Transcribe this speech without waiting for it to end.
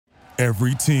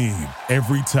Every team,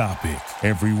 every topic,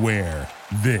 everywhere.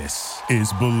 This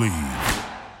is Believe.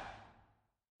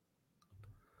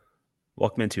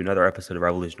 Welcome into another episode of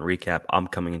Revolution Recap. I'm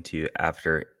coming to you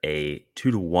after a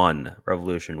 2-1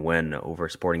 Revolution win over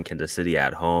Sporting Kansas City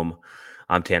at home.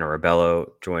 I'm Tanner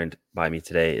Rebello. Joined by me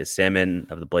today is Salmon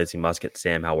of the Blazing Musket.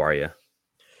 Sam, how are you?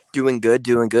 Doing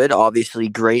good. Obviously,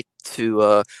 great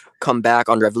to come back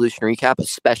on Revolution Recap,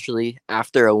 especially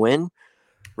after a win.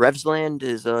 Revsland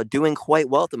is doing quite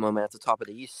well at the moment at the top of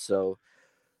the East. So,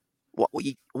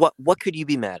 what could you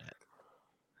be mad at?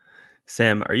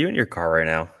 Sam, are you in your car right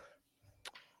now?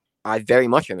 I very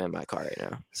much am in my car right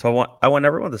now. So I want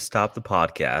everyone to stop the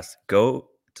podcast, go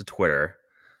to Twitter,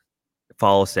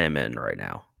 follow Sam in right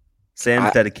now.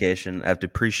 Sam's dedication. I have to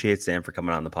appreciate Sam for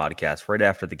coming on the podcast right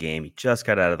after the game. He just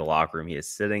got out of the locker room. He is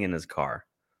sitting in his car.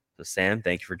 So, Sam,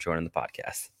 thank you for joining the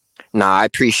podcast. Nah, I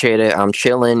appreciate it. I'm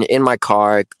chilling in my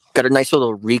car. Got a nice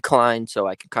little recline so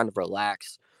I can kind of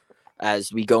relax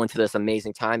as we go into this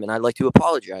amazing time. And I'd like to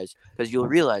apologize because you'll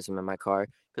realize I'm in my car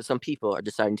because some people are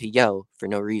deciding to yell for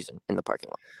no reason in the parking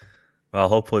lot. Well,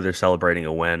 hopefully they're celebrating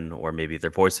a win, or maybe they're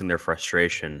voicing their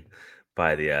frustration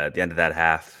by the end of that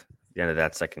half. The end of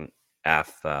that second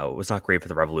half was not great for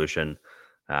the Revolution.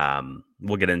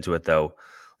 We'll get into it, though.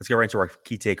 Let's get right into our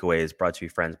key takeaways, brought to you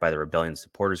friends by the Rebellion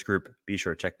Supporters Group. Be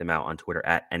sure to check them out on Twitter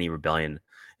at AnyRebellion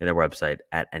and their website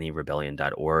at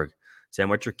anyrebellion.org. Sam,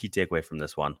 what's your key takeaway from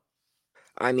this one?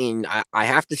 I mean, I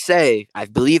have to say, I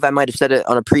believe I might have said it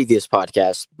on a previous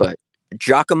podcast, but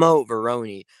Giacomo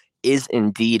Veroni is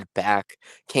indeed back.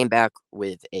 Came back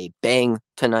with a bang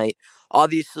tonight.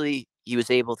 Obviously, he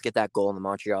was able to get that goal in the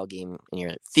Montreal game, and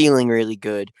you're feeling really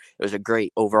good. It was a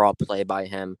great overall play by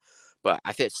him. But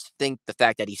I just think the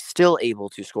fact that he's still able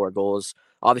to score goals,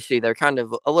 obviously, they're kind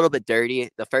of a little bit dirty.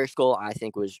 The first goal, I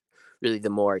think, was really the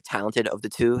more talented of the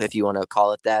two, if you want to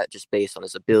call it that, just based on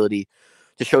his ability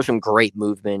to show some great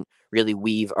movement, really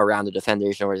weave around the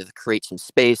defenders in order to create some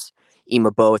space.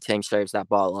 Ima Boateng serves that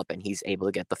ball up, and he's able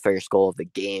to get the first goal of the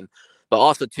game. But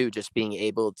also, too, just being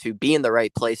able to be in the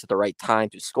right place at the right time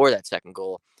to score that second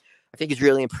goal, I think is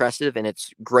really impressive, and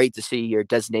it's great to see your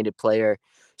designated player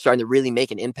starting to really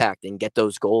make an impact and get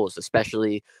those goals,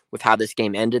 especially with how this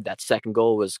game ended. That second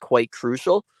goal was quite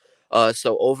crucial.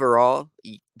 So overall,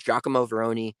 Giacomo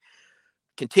Veroni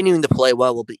continuing to play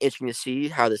well. Will be interesting to see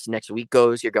how this next week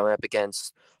goes. You're going up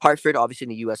against Hartford, obviously in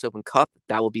the U.S. Open Cup.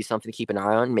 That will be something to keep an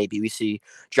eye on. Maybe we see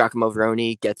Giacomo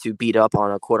Veroni get to beat up on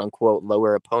a quote-unquote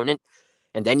lower opponent.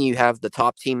 And then you have the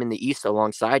top team in the East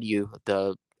alongside you,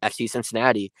 the FC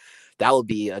Cincinnati. That will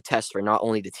be a test for not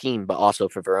only the team, but also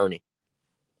for Veroni.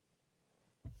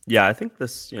 Yeah, I think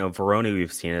this, Veroni,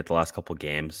 we've seen it the last couple of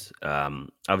games.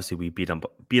 Obviously, we beat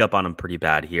up on him pretty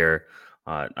bad here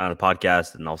on the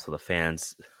podcast, and also the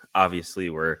fans. Obviously,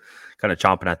 we're kind of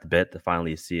chomping at the bit to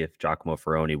finally see if Giacomo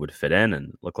Veroni would fit in,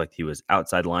 and looked like he was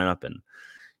outside lineup, and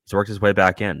he's worked his way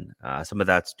back in. Some of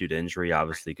that's due to injury.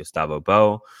 Obviously, Gustavo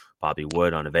Bo, Bobby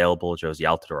Wood unavailable, Josie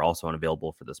Altidore also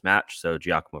unavailable for this match. So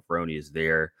Giacomo Veroni is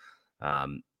there.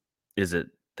 Is it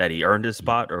that he earned his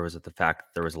spot, or was it the fact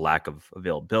that there was a lack of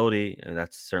availability? And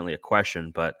that's certainly a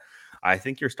question, but I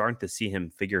think you're starting to see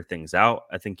him figure things out.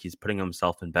 I think he's putting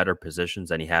himself in better positions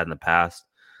than he had in the past.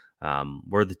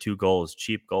 Were the two goals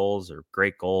cheap goals or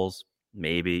great goals?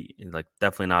 Maybe. Like,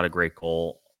 definitely not a great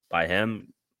goal by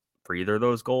him for either of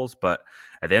those goals, but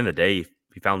at the end of the day,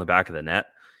 he found the back of the net.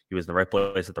 He was in the right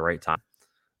place at the right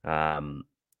time.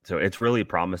 So it's really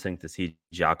promising to see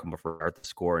Giacomo start to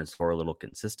score and score a little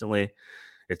consistently.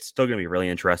 It's still going to be really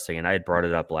interesting. And I had brought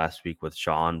it up last week with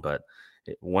Sean, but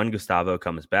when Gustavo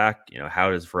comes back, how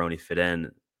does Veroni fit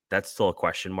in? That's still a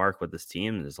question mark with this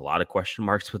team. There's a lot of question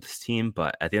marks with this team,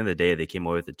 but at the end of the day, they came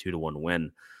away with a 2-1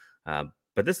 win.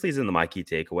 But this leads into my key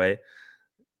takeaway.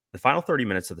 The final 30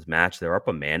 minutes of this match, they were up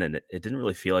a man, and it didn't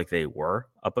really feel like they were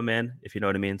up a man, if you know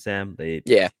what I mean, Sam.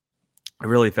 Yeah. It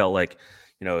really felt like,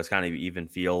 it was kind of even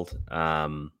field.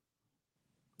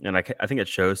 And I think it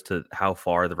shows to how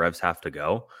far the Revs have to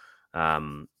go.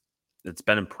 It's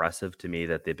been impressive to me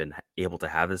that they've been able to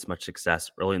have this much success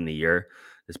early in the year,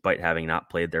 despite having not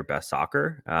played their best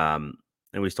soccer. And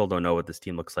we still don't know what this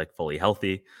team looks like fully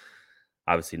healthy.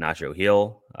 Obviously, Nacho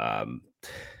Gil,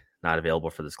 not available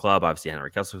for this club. Obviously,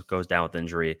 Henry Kessler goes down with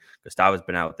injury. Gustavo's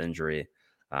been out with injury.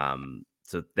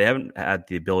 So they haven't had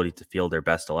the ability to field their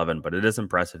best 11, but it is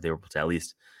impressive they were able to at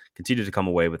least continue to come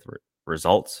away with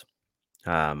results.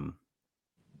 But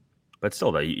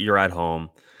still, though, you're at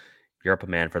home, you're up a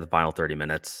man for the final 30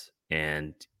 minutes,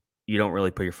 and you don't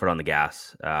really put your foot on the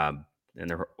gas. And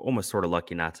they're almost sort of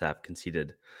lucky not to have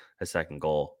conceded a second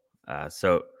goal.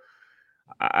 So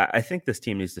I think this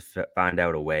team needs to find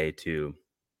out a way to,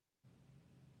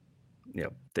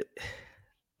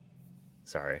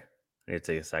 sorry, I need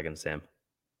to take a second, Sam.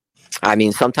 I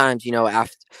mean, sometimes,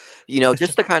 after,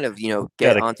 just to kind of,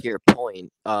 get onto your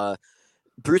point,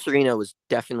 Bruce Arena was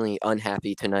definitely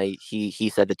unhappy tonight. He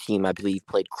said the team, I believe,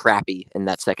 played crappy in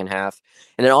that second half.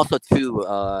 And then also, too,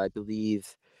 I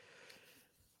believe,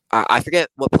 I forget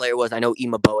what player it was. I know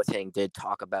Ima Boateng did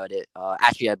talk about it.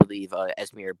 Actually, I believe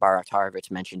Esmir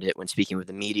Baratarovich mentioned it when speaking with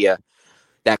the media,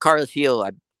 that Carlos Gil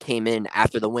came in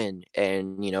after the win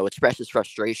and, expressed his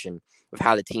frustration with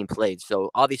how the team played. So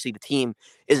obviously the team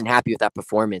isn't happy with that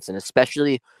performance. And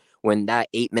especially when that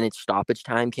 8-minute stoppage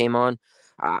time came on,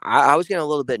 I was getting a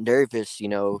little bit nervous,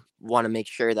 want to make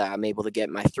sure that I'm able to get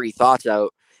my 3 thoughts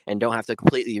out and don't have to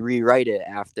completely rewrite it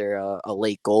after a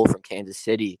late goal from Kansas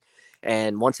City.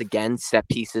 And once again, set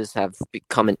pieces have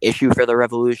become an issue for the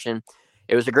Revolution.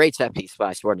 It was a great set piece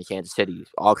by Sporting Kansas City.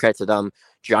 All credit to them.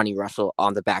 Johnny Russell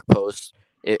on the back post.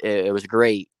 It was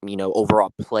great,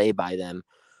 overall play by them.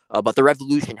 But the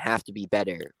Revolution have to be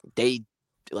better. They,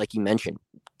 like you mentioned,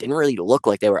 didn't really look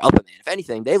like they were up a man. If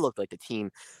anything, they looked like the team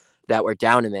that were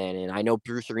down a man. And I know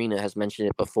Bruce Arena has mentioned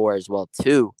it before as well,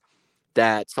 too,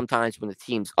 that sometimes when the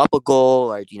team's up a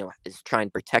goal or, is trying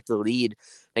to protect the lead,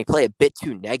 they play a bit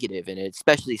too negative. And it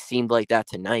especially seemed like that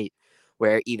tonight,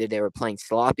 where either they were playing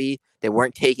sloppy, they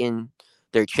weren't taking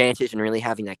their chances and really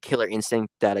having that killer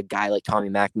instinct that a guy like Tommy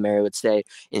McNamara would say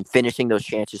in finishing those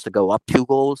chances to go up 2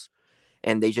 goals.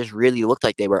 And they just really looked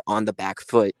like they were on the back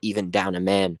foot, even down a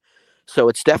man. So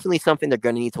it's definitely something they're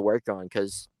going to need to work on,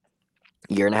 because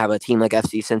you're going to have a team like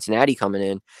FC Cincinnati coming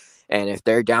in. And if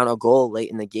they're down a goal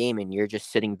late in the game and you're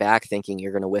just sitting back thinking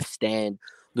you're going to withstand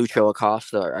Lucho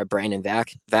Acosta or Brandon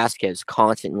Vasquez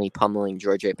constantly pummeling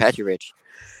George Petrovic,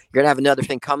 you're going to have another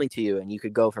thing coming to you, and you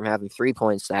could go from having 3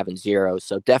 points to having 0.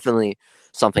 So definitely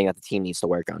something that the team needs to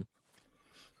work on.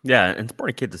 Yeah, and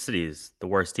Sporting Kansas City is the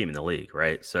worst team in the league,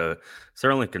 right? So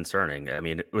certainly concerning. I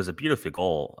mean, it was a beautiful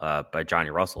goal by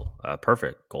Johnny Russell, a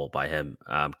perfect goal by him.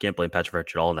 Can't blame Petrovic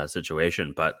at all in that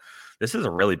situation, but this is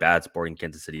a really bad Sporting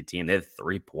Kansas City team. They have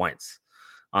 3 points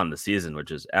on the season, which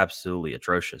is absolutely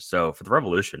atrocious. So for the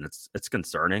Revolution, it's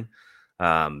concerning.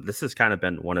 This has kind of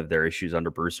been one of their issues under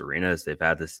Bruce Arena, is they've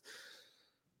had this,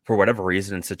 for whatever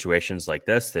reason, in situations like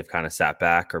this, they've kind of sat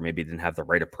back or maybe didn't have the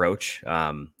right approach.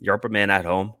 You're up a man at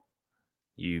home.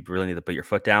 You really need to put your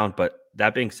foot down. But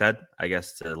that being said, I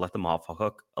guess to let them off a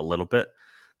hook a little bit,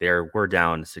 we're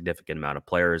down a significant amount of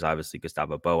players. Obviously,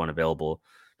 Gustavo Bo unavailable,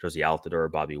 Josie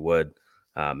Altidore, Bobby Wood,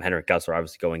 Henrik Kessler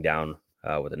obviously going down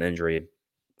with an injury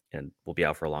and will be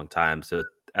out for a long time. So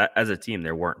as a team,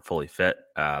 they weren't fully fit.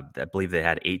 I believe they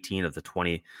had 18 of the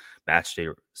 20 match day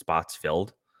spots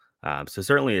filled. So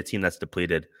certainly a team that's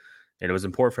depleted, and it was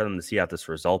important for them to see out this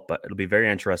result, but it'll be very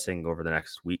interesting over the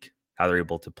next week how they're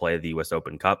able to play the U.S.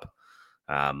 Open Cup.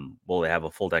 Will they have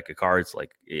a full deck of cards?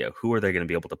 Like, who are they going to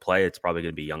be able to play? It's probably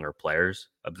going to be younger players.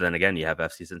 But then again, you have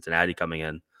FC Cincinnati coming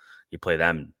in. You play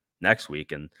them next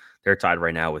week, and they're tied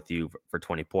right now with you for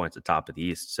 20 points at top of the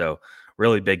East. So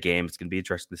really big game. It's going to be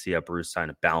interesting to see how Bruce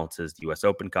kind of balances the U.S.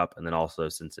 Open Cup and then also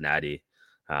Cincinnati,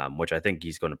 which I think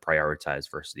he's going to prioritize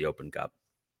versus the Open Cup.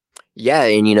 Yeah,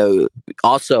 and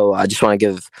also I just want to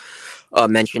give a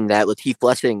mention that Latif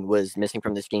Blessing was missing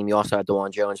from this game. You also had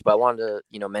DeJuan Jones, but I wanted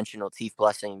to mention Latif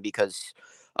Blessing because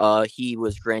he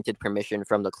was granted permission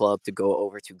from the club to go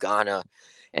over to Ghana,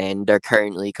 and they're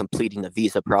currently completing the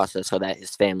visa process so that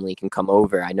his family can come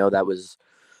over. I know that was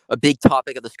a big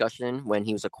topic of discussion when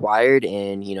he was acquired,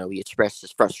 and he expressed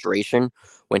his frustration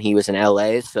when he was in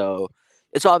LA. So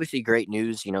it's obviously great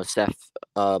news. Seth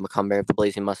McCumber of the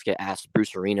Blazing Musket asked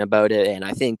Bruce Arena about it, and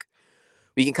I think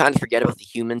we can kind of forget about the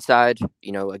human side.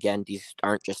 Again, these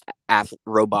aren't just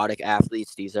robotic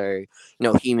athletes; these are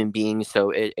human beings.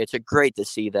 So it's a great to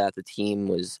see that the team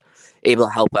was able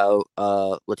to help out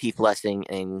Latif Blessing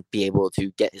and be able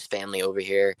to get his family over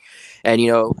here, and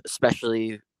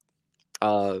especially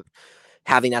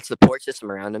having that support system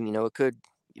around him. It could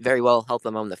very well help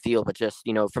them on the field, but just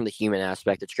from the human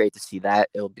aspect, it's great to see that.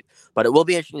 But it will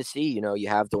be interesting to see. You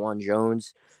have DeJuan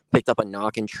Jones picked up a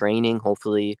knock in training.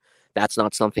 Hopefully, that's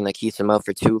not something that keeps him out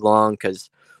for too long. Because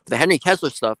the Henry Kessler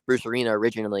stuff, Bruce Arena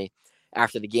originally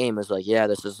after the game was like, "Yeah,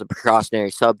 this is a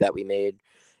precautionary sub that we made,"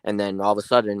 and then all of a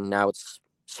sudden now it's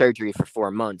surgery for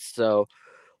 4 months. So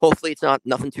hopefully it's not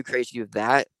nothing too crazy with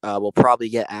that. We'll probably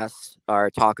get asked or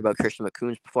talk about Christian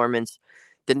McCoon's performance.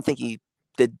 Didn't think he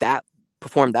did that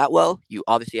perform that well. You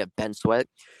obviously have Ben Sweat,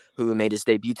 who made his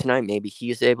debut tonight. Maybe he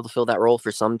is able to fill that role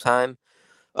for some time.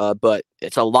 But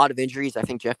it's a lot of injuries. I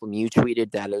think Jeff Lemieux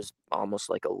tweeted that it was almost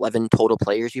like 11 total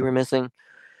players you were missing.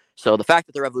 So the fact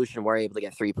that the Revolution were able to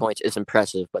get 3 points is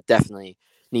impressive, but definitely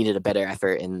needed a better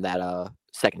effort in that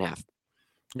second half.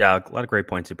 Yeah, a lot of great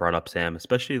points you brought up, Sam,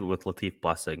 especially with Latif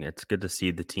Blessing. It's good to see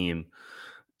the team,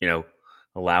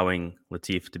 allowing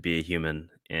Latif to be a human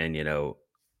and,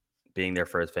 being there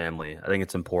for his family. I think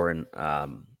it's important. I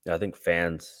think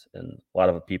fans and a lot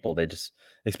of people, they just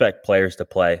expect players to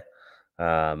play.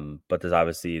 But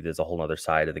there's a whole other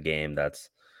side of the game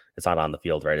it's not on the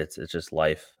field, right? It's just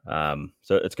life.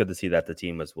 So it's good to see that the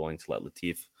team was willing to let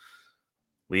Latif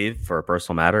leave for a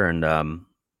personal matter. And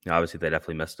obviously they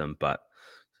definitely missed him, but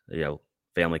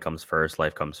family comes first,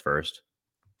 life comes first.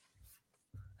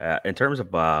 In terms of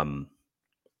the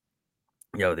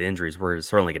injuries, we're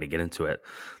certainly going to get into it.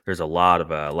 There's a lot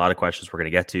of questions we're going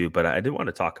to get to, but I did want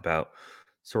to talk about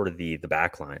sort of the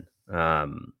back line.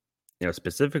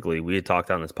 Specifically, we had talked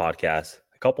on this podcast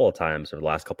a couple of times over the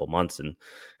last couple of months, and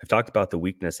I've talked about the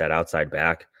weakness at outside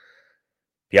back.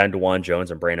 Behind DeJuan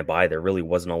Jones and Brandon Bye, there really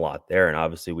wasn't a lot there. And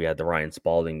obviously, we had the Ryan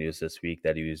Spalding news this week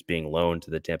that he was being loaned to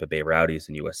the Tampa Bay Rowdies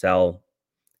in USL.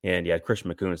 And you had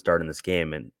Christian McCune starting this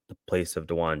game in the place of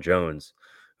DeJuan Jones,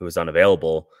 who was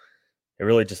unavailable. It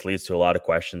really just leads to a lot of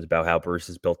questions about how Bruce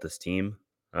has built this team.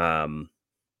 And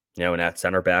at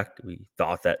center back, we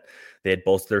thought that they had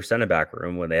bolstered their center back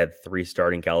room when they had 3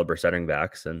 starting caliber center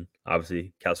backs. And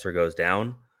obviously, Kessler goes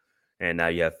down. And now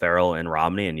you have Farrell and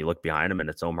Romney, and you look behind him, and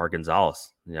it's Omar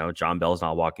Gonzalez. John Bell's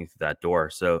not walking through that door.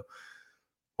 So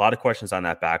a lot of questions on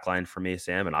that back line for me,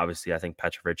 Sam. And obviously, I think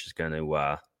Petrovic is going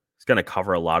to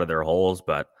cover a lot of their holes.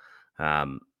 But,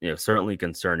 certainly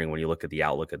concerning when you look at the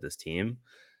outlook of this team,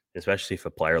 especially if a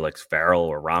player like Farrell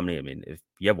or Romney. I mean, if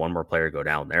you have one more player go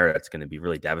down there, that's going to be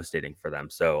really devastating for them.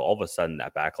 So all of a sudden,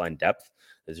 that backline depth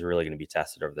is really going to be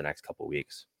tested over the next couple of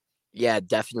weeks. Yeah,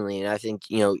 definitely. And I think,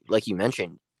 like you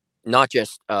mentioned, not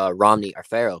just Romney or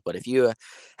Farrell, but if you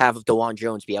have DeJuan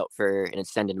Jones be out for an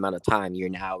extended amount of time, you're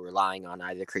now relying on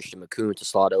either Christian McCune to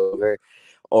slot over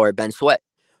or Ben Sweat.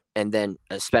 And then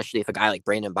especially if a guy like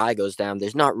Brandon Bye goes down,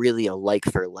 there's not really a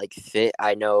like-for-like fit.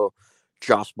 I know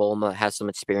Josh Bolma has some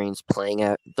experience playing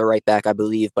at the right back, I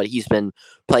believe, but he's been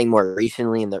playing more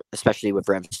recently, especially with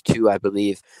Revs 2, I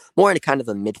believe, more in kind of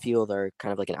a midfield or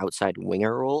kind of like an outside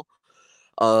winger role.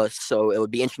 So it would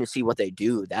be interesting to see what they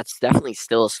do. That's definitely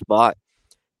still a spot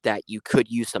that you could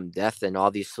use some depth. And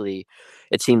obviously,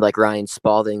 it seemed like Ryan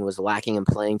Spalding was lacking in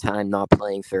playing time, not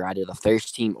playing for either the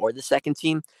first team or the second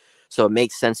team. So it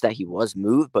makes sense that he was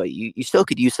moved, but you still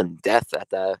could use some depth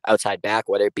at the outside back,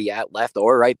 whether it be at left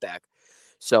or right back.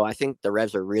 So I think the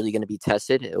Revs are really going to be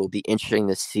tested. It will be interesting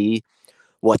to see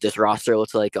what this roster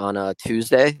looks like on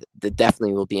Tuesday. It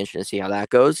definitely will be interesting to see how that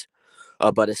goes.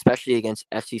 But especially against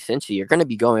FC Cincy, you're going to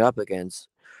be going up against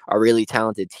a really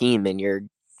talented team, and you're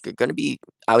going to be,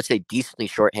 I would say, decently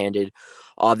shorthanded.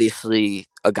 Obviously,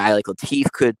 a guy like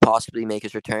Latif could possibly make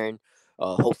his return.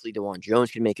 Hopefully, DeJuan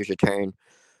Jones can make his return.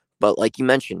 But like you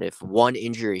mentioned, if one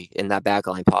injury in that back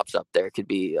line pops up, there could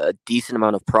be a decent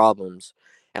amount of problems.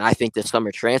 And I think the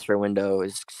summer transfer window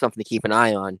is something to keep an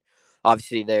eye on.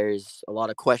 Obviously, there's a lot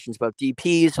of questions about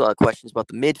DPs, a lot of questions about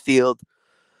the midfield.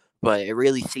 But it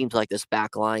really seems like this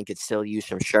back line could still use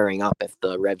some shoring up if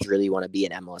the Revs really want to be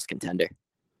an MLS contender.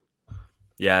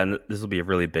 Yeah, and this will be a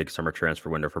really big summer transfer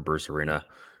window for Bruce Arena.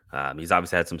 He's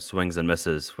obviously had some swings and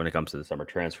misses when it comes to the summer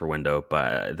transfer window,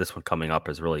 but this one coming up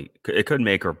is it could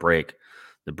make or break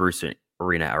the Bruce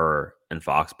Arena era in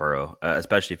Foxborough,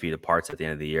 especially if he departs at the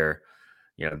end of the year.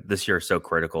 This year is so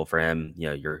critical for him.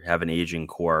 You have an aging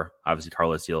core. Obviously,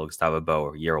 Carlos Gil, Gustavo Bo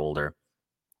are a year older.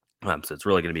 So it's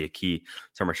really going to be a key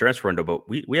summer transfer window. But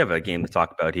we have a game to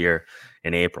talk about here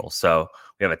in April. So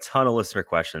we have a ton of listener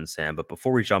questions, Sam. But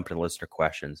before we jump into listener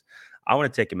questions, I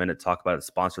want to take a minute to talk about the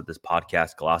sponsor of this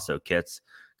podcast, Golasso Kits.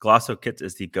 Golasso Kits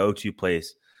is the go-to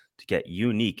place to get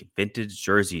unique vintage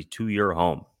jersey to your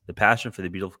home. The passion for the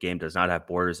beautiful game does not have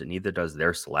borders, and neither does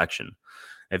their selection.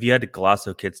 If you head to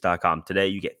GolassoKits.com today,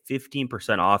 you get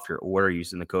 15% off your order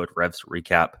using the code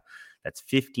REVSRECAP. That's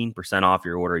 15% off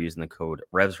your order using the code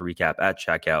REVSRECAP at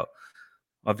checkout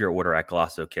of your order at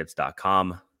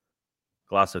GolassoKits.com.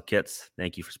 Golasso Kits,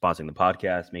 thank you for sponsoring the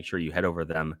podcast. Make sure you head over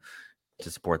them to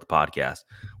support the podcast.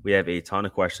 We have a ton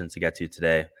of questions to get to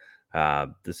today.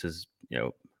 This is,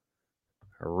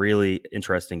 a really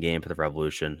interesting game for the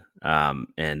Revolution,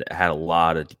 and had a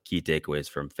lot of key takeaways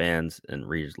from fans and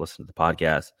readers listening to the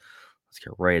podcast. Let's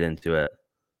get right into it.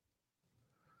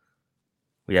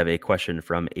 We have a question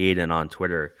from Aiden on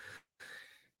Twitter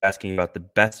asking about the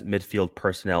best midfield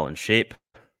personnel in shape.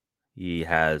 He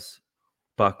has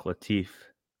Buck, Latif,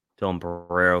 Dylan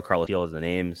Barrero, Carlos Gil as the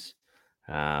names.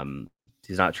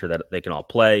 He's not sure that they can all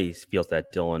play. He feels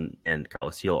that Dylan and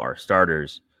Carlos Gil are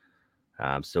starters.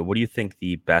 So what do you think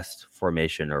the best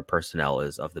formation or personnel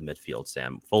is of the midfield,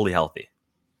 Sam? Fully healthy.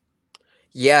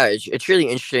 Yeah, it's really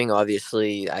interesting.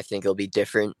 Obviously, I think it'll be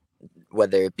different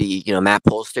whether it be, Matt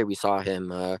Polster. We saw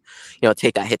him,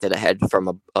 take that hit to the head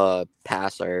from a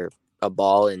pass or a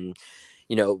ball. And,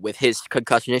 with his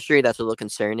concussion history, that's a little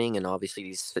concerning. And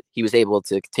obviously he was able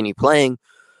to continue playing,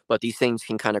 but these things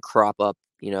can kind of crop up,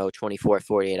 24,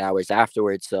 48 hours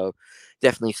afterwards. So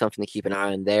definitely something to keep an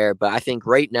eye on there. But I think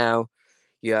right now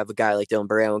you have a guy like Dylan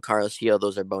Barrero and Carlos Gil.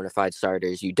 Those are bona fide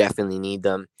starters. You definitely need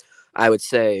them. I would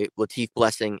say Latif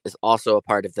Blessing is also a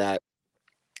part of that.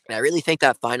 And I really think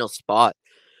that final spot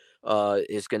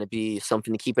is going to be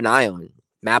something to keep an eye on.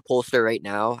 Matt Polster right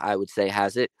now, I would say,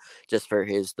 has it just for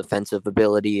his defensive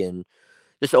ability and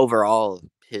just overall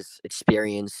his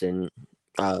experience and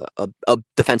a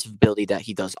defensive ability that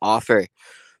he does offer.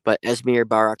 But Esmir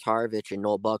Baraktarovic and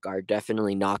Noel Buck are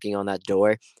definitely knocking on that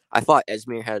door. I thought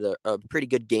Esmir had a pretty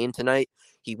good game tonight.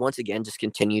 He once again just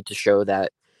continued to show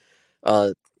that,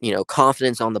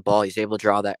 confidence on the ball. He's able to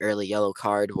draw that early yellow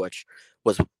card, which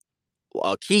was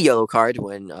a key yellow card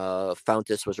when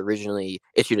Fountas was originally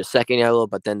issued a second yellow,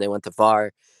 but then they went to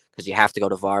VAR because you have to go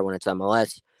to VAR when it's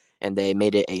MLS, and they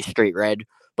made it a straight red.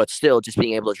 But still, just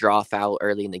being able to draw a foul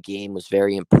early in the game was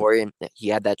very important. He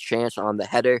had that chance on the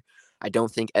header. I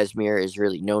don't think Esmir is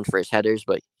really known for his headers,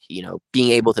 but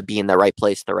being able to be in the right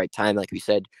place at the right time, like we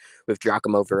said, with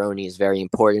Giacomo Veroni is very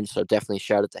important. So definitely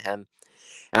shout out to him.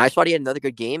 And I thought he had another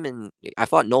good game, and I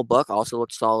thought Noel Buck also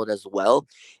looked solid as well.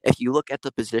 If you look at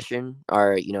the position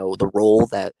or, the role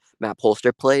that Matt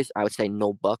Polster plays, I would say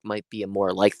Noel Buck might be a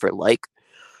more like for like.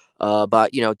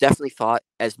 But, definitely thought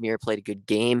Esmir played a good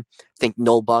game. I think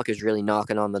Noel Buck is really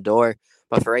knocking on the door.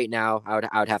 But for right now, I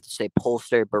would have to say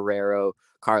Polster, Barrero,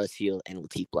 Carlos Gil, and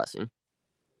Latif Blessing.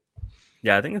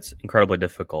 Yeah, I think it's incredibly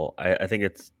difficult. I think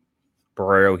it's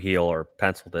Barrero, Gil, or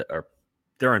Pencilton, or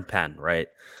they're in Penn, right?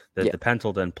 The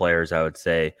Pendleton players, I would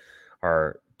say,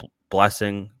 are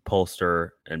Blessing,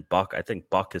 Polster, and Buck. I think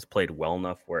Buck has played well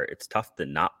enough where it's tough to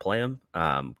not play him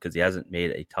because he hasn't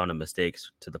made a ton of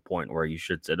mistakes to the point where you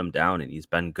should sit him down, and he's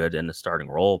been good in the starting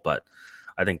role. But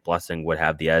I think Blessing would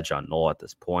have the edge on Noel at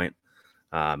this point.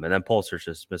 And then Polster's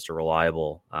just Mr.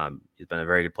 Reliable. He's been a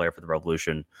very good player for the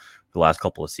Revolution for the last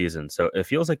couple of seasons. So it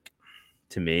feels like,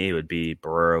 to me, it would be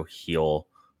Barrero, Gil,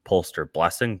 Polster,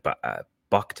 Blessing, but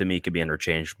Buck to me could be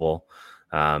interchangeable.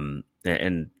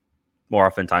 And more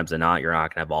oftentimes than not, you're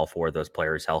not going to have all four of those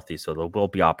players healthy. So there will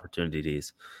be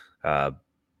opportunities. But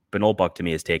Noel Buck to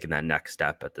me has taken that next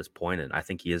step at this point, and I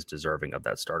think he is deserving of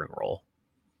that starting role.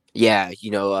 Yeah,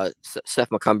 Seth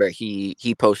McCumber,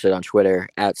 he posted on Twitter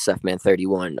at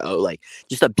SethMan31. Like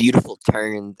just a beautiful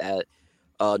turn that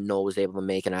Noel was able to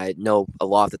make. And I know a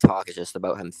lot of the talk is just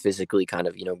about him physically kind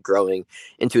of, growing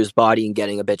into his body and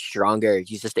getting a bit stronger.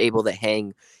 He's just able to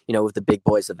hang, with the big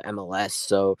boys of MLS.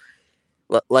 So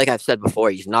like I've said before,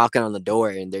 he's knocking on the door,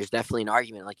 and there's definitely an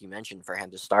argument, like you mentioned, for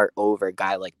him to start over a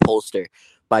guy like Polster.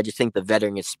 But I just think the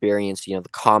veteran experience, the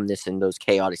calmness in those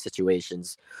chaotic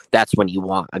situations, that's when you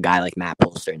want a guy like Matt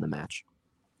Polster in the match.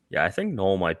 Yeah, I think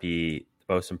Noel might be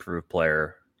the most improved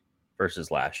player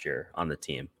versus last year on the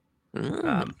team.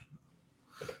 I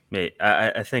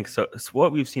think so.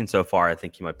 What we've seen so far, I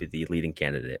think he might be the leading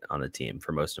candidate on the team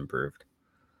for most improved.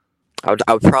 I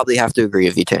would probably have to agree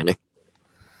with you, Tanner.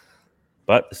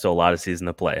 But still a lot of season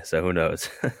to play, so who knows?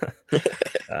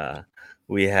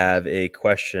 We have a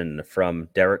question from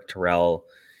Derek Terrell.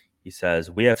 He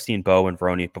says, we have seen Bo and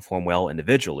Veroni perform well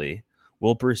individually.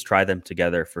 Will Bruce try them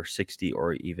together for 60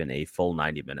 or even a full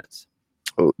 90 minutes?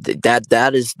 Oh,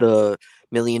 that is the $1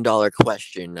 million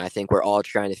question. I think we're all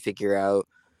trying to figure out,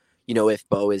 if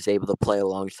Bo is able to play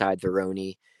alongside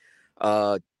Veroni.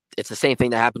 It's the same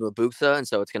thing that happened with Buxa, and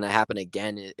so it's going to happen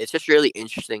again. It's just really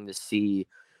interesting to see,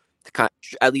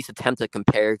 at least attempt to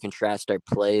compare, contrast our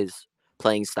playing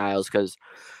styles, because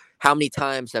how many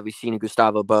times have we seen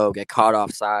Gustavo Bo get caught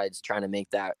off sides trying to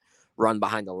make that run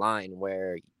behind the line,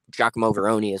 where Giacomo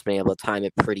Veroni has been able to time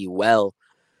it pretty well.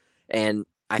 And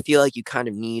I feel like you kind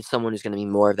of need someone who's going to be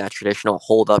more of that traditional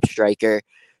hold-up striker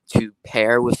to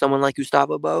pair with someone like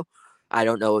Gustavo Bo. I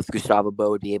don't know if Gustavo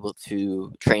Bo would be able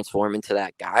to transform into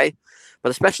that guy. But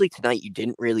especially tonight, you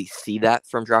didn't really see that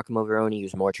from Giacomo Veroni. He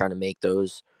was more trying to make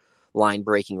those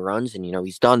line-breaking runs. And,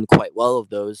 he's done quite well of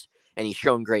those, and he's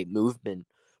shown great movement.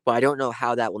 But I don't know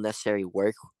how that will necessarily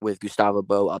work with Gustavo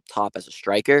Bo up top as a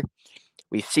striker.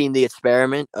 We've seen the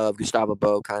experiment of Gustavo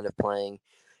Bo kind of playing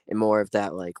in more of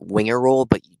that like winger role,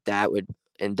 but that would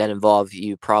and then involve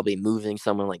you probably moving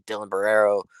someone like Dylan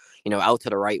Barrero, out to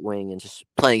the right wing and just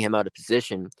playing him out of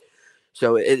position.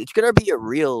 So it's going to be a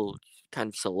real kind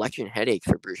of selection headache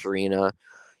for Bruce Arena.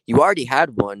 You already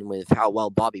had one with how well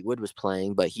Bobby Wood was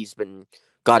playing, but he's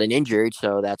gotten injured,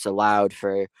 so that's allowed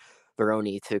for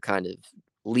Veroni to kind of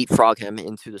leapfrog him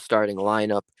into the starting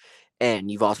lineup.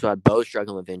 And you've also had Bo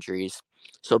struggling with injuries.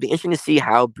 So it'll be interesting to see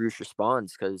how Bruce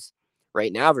responds, because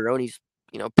right now Veroni's,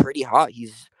 pretty hot.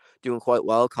 He's doing quite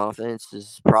well. Confidence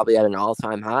is probably at an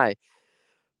all-time high.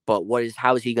 But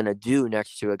how is he going to do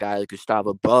next to a guy like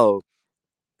Gustavo Bo,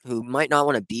 who might not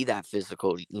want to be that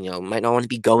physical, might not want to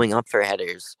be going up for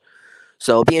headers.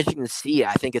 So it'll be interesting to see.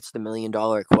 I think it's the $1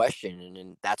 million question,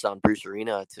 and that's on Bruce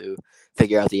Arena to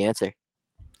figure out the answer.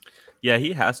 Yeah,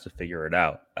 he has to figure it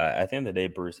out. At the end of the day,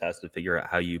 Bruce has to figure out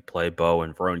how you play Bo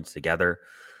and Veroni together.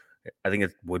 I think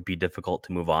it would be difficult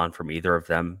to move on from either of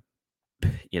them,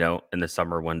 in the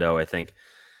summer window. I think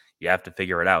you have to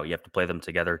figure it out. You have to play them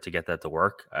together to get that to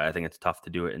work. I think it's tough to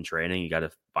do it in training. You got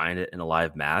to find it in a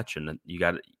live match, and you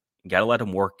got to let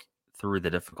them work through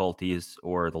the difficulties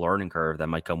or the learning curve that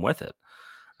might come with it.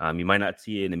 You might not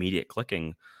see an immediate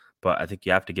clicking, but I think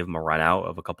you have to give them a run out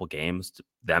of a couple games,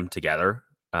 them together.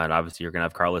 And obviously, you're going to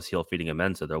have Carlos Gil feeding him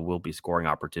in, so there will be scoring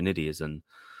opportunities. And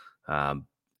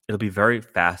it'll be very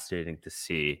fascinating to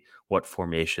see what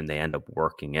formation they end up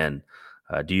working in.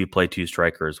 Do you play two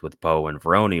strikers with Bo and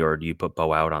Veroni, or do you put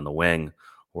Bo out on the wing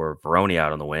or Veroni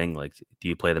out on the wing? Like, do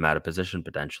you play them out of position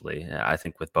potentially? I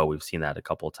think with Bo, we've seen that a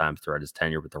couple of times throughout his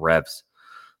tenure with the Revs.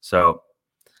 So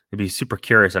I'd be super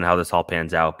curious on how this all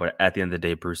pans out. But at the end of the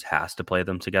day, Bruce has to play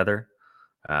them together.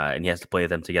 And he has to play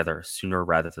them together sooner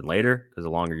rather than later, because the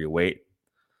longer you wait,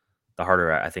 the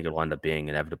harder I think it will end up being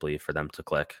inevitably for them to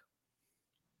click.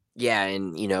 Yeah,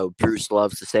 and, Bruce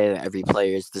loves to say that every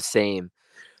player is the same.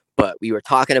 But we were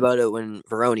talking about it when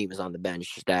Veroni was on the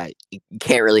bench, that you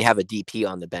can't really have a DP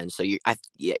on the bench. So you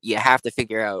have to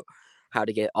figure out how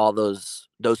to get all those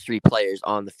three players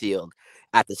on the field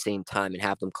at the same time and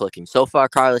have them clicking. So far,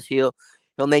 Carlos Gil,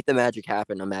 he'll make the magic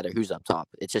happen no matter who's up top.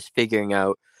 It's just figuring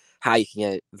out how you can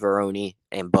get Veroni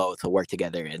and Bo to work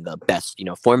together in the best,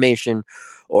 formation,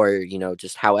 or,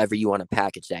 just however you want to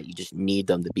package that. You just need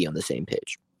them to be on the same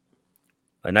page.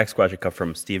 The next question comes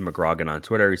from Steve McGrogan on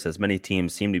Twitter. He says, many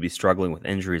teams seem to be struggling with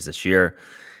injuries this year.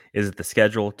 Is it the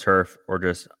schedule, turf, or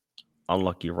just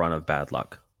unlucky run of bad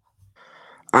luck?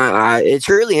 It's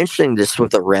really interesting this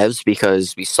with the Revs,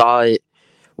 because we saw it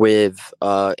with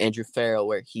Andrew Farrell,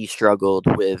 where he struggled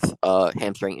with a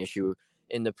hamstring issue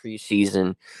in the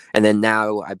preseason. And then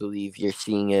now I believe you're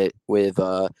seeing it with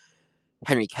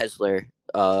Henry Kessler,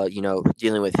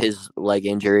 dealing with his leg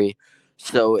injury.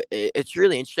 So it's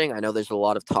really interesting. I know there's a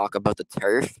lot of talk about the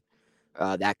turf.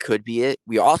 That could be it.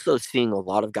 We're also seeing a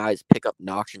lot of guys pick up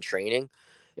knocks in training.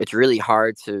 It's really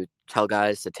hard to tell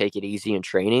guys to take it easy in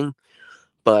training.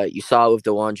 But you saw it with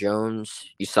DeJuan Jones.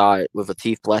 You saw it with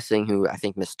Latif Blessing, who I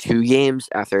think missed 2 games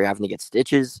after having to get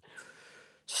stitches.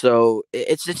 So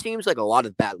it just seems like a lot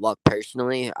of bad luck,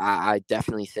 personally. I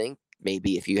definitely think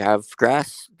maybe if you have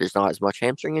grass, there's not as much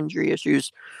hamstring injury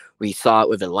issues. We saw it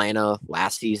with Atlanta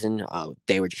last season.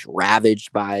 They were just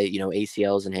ravaged by,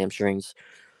 ACLs and hamstrings.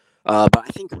 But I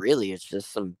think really it's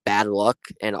just some bad luck.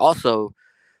 And also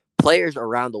players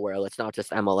around the world, it's not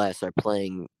just MLS, are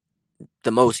playing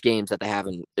the most games that they have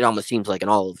in, it almost seems like, in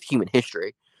all of human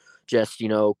history. Just,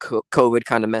 COVID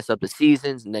kind of messed up the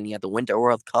seasons, and then you had the Winter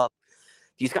World Cup.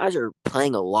 These guys are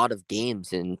playing a lot of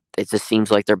games, and it just seems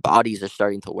like their bodies are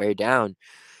starting to wear down.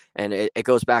 And it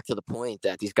goes back to the point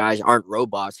that these guys aren't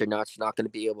robots. They're not going to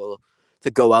be able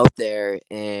to go out there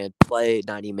and play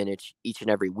 90 minutes each and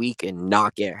every week and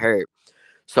not get hurt.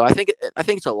 So I think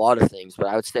it's a lot of things, but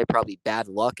I would say probably bad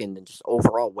luck and then just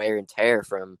overall wear and tear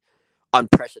from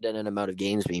unprecedented amount of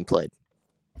games being played.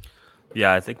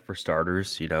 Yeah, I think for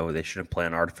starters, they shouldn't play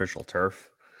on artificial turf.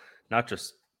 Not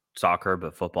just soccer,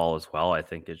 but football as well. I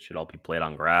think it should all be played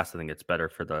on grass. I think it's better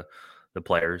for the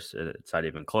players. It's not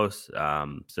even close.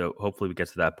 So hopefully we get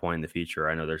to that point in the future.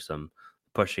 I know there's some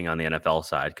pushing on the NFL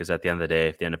side, because at the end of the day,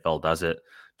 if the NFL does it,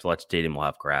 Gillette Stadium will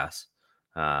have grass.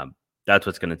 That's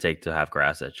what's going to take to have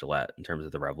grass at Gillette in terms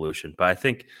of the revolution. But I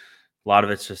think a lot of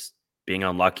it's just being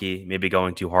unlucky, maybe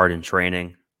going too hard in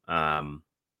training. I'm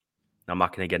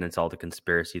not going to get into all the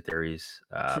conspiracy theories,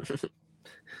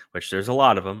 which there's a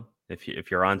lot of them.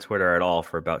 If you're on Twitter at all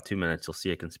for about 2 minutes, you'll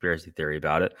see a conspiracy theory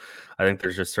about it. I think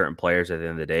there's just certain players at the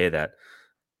end of the day that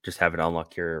just have an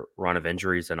unluckier run of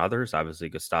injuries than others. Obviously,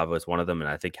 Gustavo is one of them, and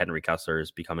I think Henry Kessler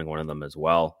is becoming one of them as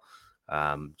well.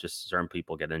 Just certain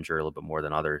people get injured a little bit more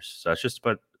than others. So it's just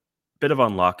a bit of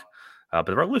unluck. But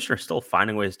the Revolution are still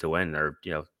finding ways to win. They're,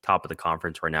 top of the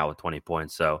conference right now with 20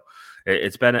 points. So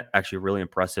it's been actually really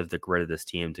impressive, the grit of this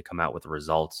team to come out with the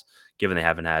results, given they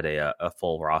haven't had a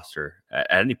full roster at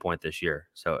any point this year.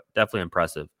 So definitely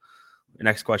impressive. The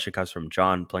next question comes from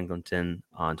John Planklington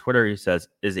on Twitter. He says,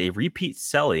 is a repeat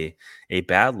Selly a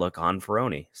bad look on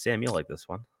Veroni? Sam, you like this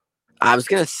one? I was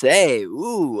going to say,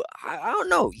 I don't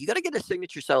know. You got to get a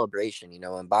signature celebration.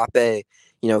 Mbappe,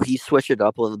 he switched it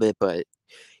up a little bit, but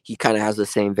he kind of has the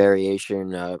same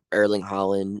variation. Erling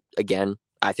Haaland, again,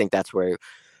 I think that's where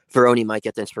Veroni might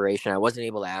get the inspiration. I wasn't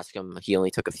able to ask him. He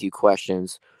only took a few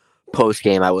questions.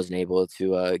 Post-game, I wasn't able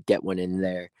to get one in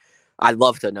there. I'd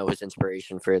love to know his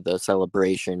inspiration for the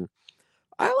celebration.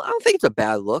 I don't think it's a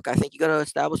bad look. I think you got to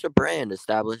establish a brand,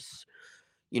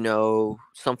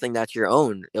 something that's your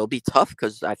own. It'll be tough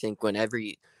because I think whenever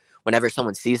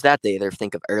someone sees that, they either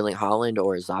think of Erling Haaland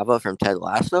or Zava from Ted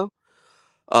Lasso.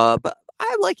 But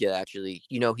I like it, actually.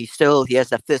 He has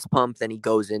that fist pump, then he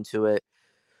goes into it.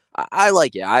 I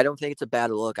like it. I don't think it's a bad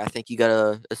look. I think you got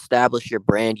to establish your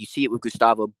brand. You see it with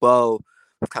Gustavo Bo,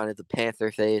 with kind of the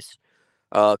Panther face.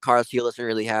 Carlos Gil doesn't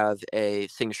really have a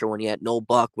signature one yet. No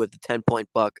Buck with the 10-point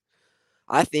buck.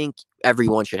 I think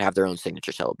everyone should have their own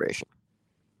signature celebration.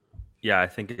 Yeah, I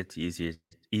think it's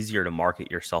easier to market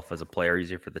yourself as a player,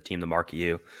 easier for the team to market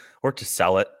you or to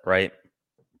sell it, right?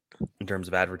 In terms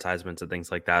of advertisements and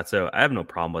things like that. So I have no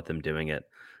problem with them doing it.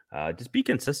 Just be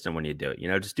consistent when you do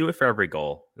it. Just do it for every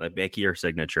goal. Like, make it your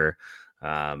signature.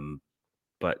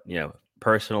 But,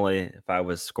 personally, if I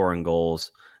was scoring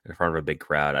goals in front of a big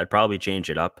crowd, I'd probably change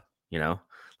it up,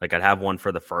 Like, I'd have one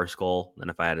for the first goal. Then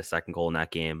if I had a second goal in that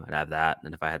game, I'd have that.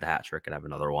 And if I had the hat trick, I'd have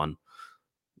another one.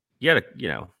 You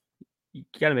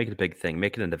gotta make it a big thing.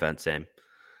 Make it an event, Sam.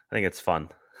 I think it's fun.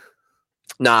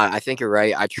 Nah, I think you're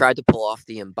right. I tried to pull off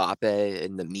the Mbappe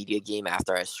in the media game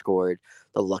after I scored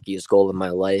the luckiest goal of my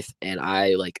life, and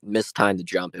I mistimed the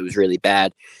jump. It was really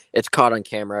bad. It's caught on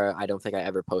camera. I don't think I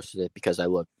ever posted it because I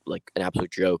looked like an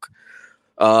absolute joke.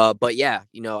 But yeah,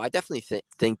 I definitely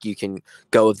think you can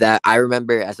go with that. I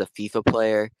remember as a FIFA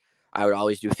player, I would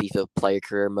always do FIFA player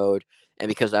career mode, and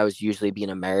because I was usually being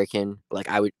American,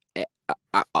 I would.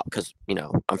 Because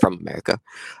I'm from America,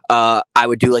 I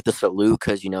would do the salute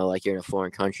because you're in a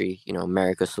foreign country,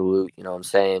 America salute, you know what I'm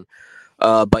saying.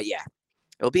 But yeah,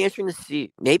 it'll be interesting to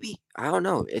see. Maybe, I don't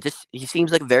know, he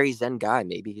seems like a very zen guy.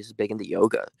 Maybe he's big into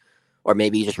yoga, or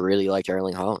maybe he just really liked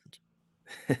Erling Haaland.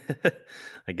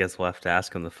 I guess we'll have to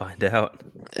ask him to find out.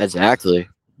 Exactly.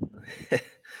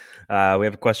 We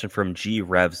have a question from G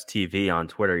Revs TV on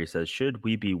Twitter. He says, should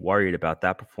we be worried about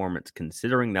that performance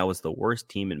considering that was the worst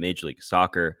team in Major League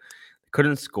Soccer? They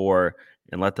couldn't score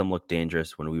and let them look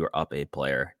dangerous when we were up a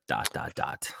player, ...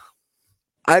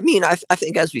 I mean, I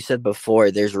think, as we said before,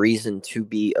 there's reason to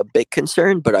be a bit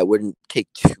concerned, but I wouldn't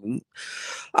take too...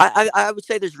 I would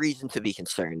say there's reason to be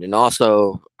concerned. And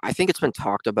also, I think it's been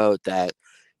talked about that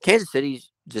Kansas City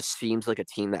just seems like a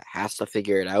team that has to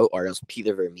figure it out, or else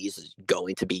Peter Vermes is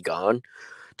going to be gone.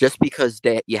 Just because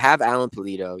you have Alan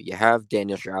Pulido, you have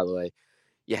Daniel Charlois,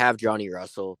 you have Johnny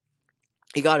Russell.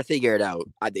 You got to figure it out.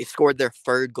 They scored their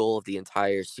third goal of the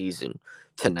entire season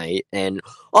tonight, and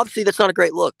obviously that's not a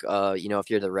great look. If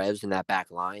you're the Revs in that back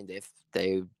line,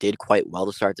 they did quite well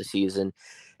to start the season,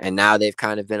 and now they've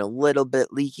kind of been a little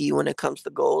bit leaky when it comes to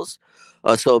goals.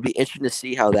 So it'll be interesting to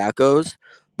see how that goes.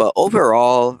 But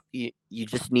overall, you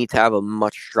just need to have a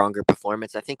much stronger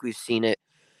performance. I think we've seen it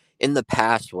in the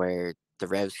past where the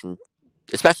Revs can,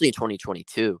 especially in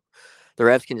 2022, the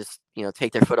Revs can just,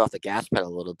 take their foot off the gas pedal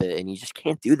a little bit, and you just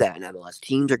can't do that in MLS.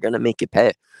 Teams are going to make you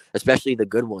pay, especially the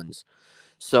good ones.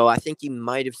 So I think you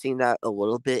might have seen that a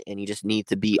little bit, and you just need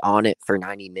to be on it for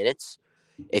 90 minutes.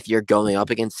 If you're going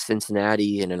up against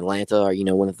Cincinnati and Atlanta or,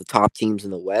 one of the top teams in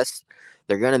the West,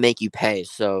 they're going to make you pay.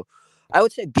 So I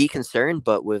would say be concerned,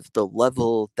 but with the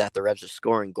level that the Revs are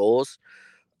scoring goals,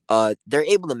 they're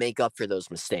able to make up for those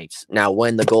mistakes. Now,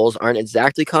 when the goals aren't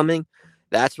exactly coming,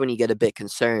 that's when you get a bit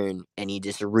concerned, and you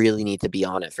just really need to be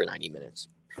on it for 90 minutes.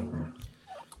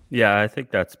 Yeah, I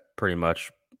think that's pretty much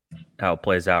how it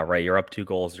plays out, right? You're up 2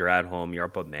 goals, you're at home, you're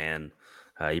up a man.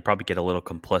 You probably get a little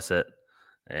complicit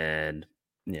and,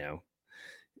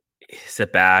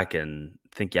 sit back and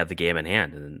think you have the game in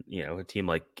hand. And, a team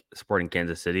like Sporting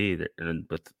Kansas City and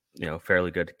with,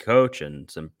 fairly good coach and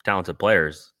some talented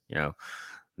players,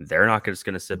 they're not just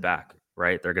going to sit back,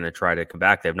 right? They're going to try to come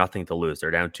back. They have nothing to lose.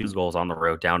 They're down 2 goals on the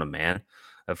road, down a man.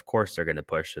 Of course, they're going to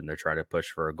push, and they're trying to push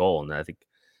for a goal. And I think,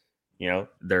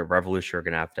 their Revolution are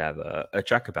going to have a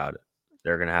check about it.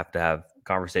 They're going to have a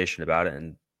conversation about it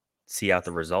and see out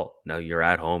the result. Now, you're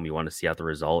at home. You want to see out the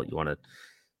result. You want to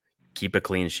keep a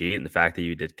clean sheet. And the fact that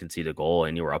you did concede a goal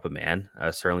and you were up a man,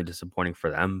 certainly disappointing for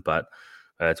them. But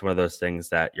it's one of those things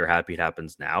that you're happy it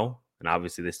happens now. And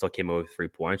obviously they still came away with 3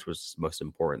 points, which is the most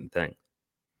important thing.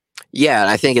 Yeah, and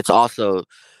I think it's also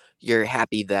you're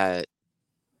happy that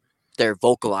they're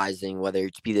vocalizing, whether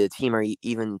it's be the team or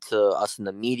even to us in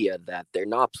the media, that they're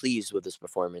not pleased with this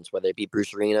performance, whether it be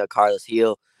Bruce Arena, Carlos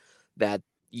Heel, that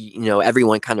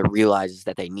everyone kind of realizes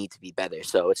that they need to be better.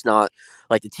 So it's not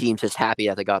like the team's just happy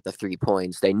that they got the 3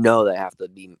 points. They know they have to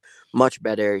be much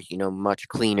better, much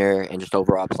cleaner, and just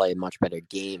overall play a much better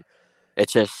game.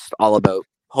 It's just all about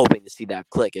hoping to see that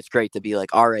click. It's great to be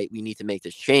like, all right, we need to make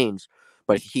this change.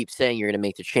 But if you keep saying you're going to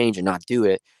make the change and not do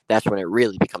it, that's when it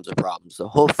really becomes a problem. So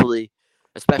hopefully,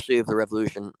 especially with the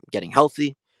Revolution getting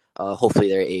healthy, hopefully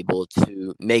they're able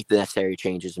to make the necessary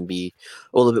changes and be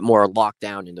a little bit more locked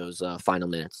down in those final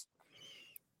minutes.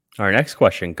 Our next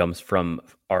question comes from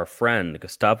our friend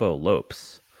Gustavo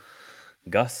Lopes.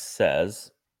 Gus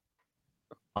says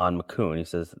on McCoon, he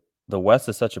says, the West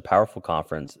is such a powerful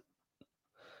conference.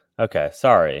 Okay,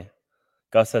 sorry.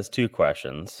 Gus has 2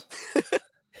 questions.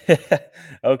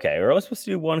 Okay, we're only supposed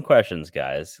to do 1 questions,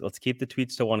 guys. Let's keep the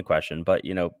tweets to 1 question. But,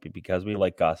 because we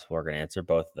like Gus, we're going to answer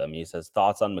both of them. He says,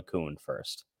 thoughts on McCoon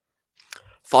first.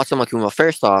 Thoughts on McCoon? Well,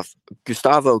 first off,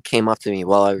 Gustavo came up to me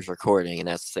while I was recording and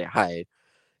asked to say hi.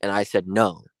 And I said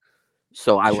no.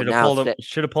 So I will now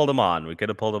should have pulled him on. We could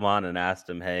have pulled him on and asked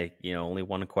him, hey, only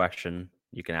 1 question.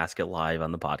 You can ask it live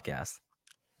on the podcast.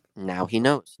 Now he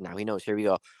knows. Here we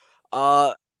go.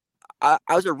 I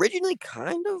was originally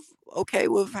kind of okay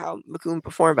with how McCoon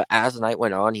performed, but as the night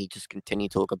went on, he just continued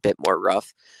to look a bit more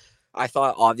rough. I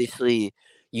thought, obviously,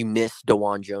 you miss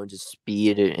DeJuan Jones'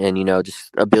 speed and, just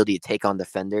ability to take on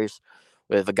defenders.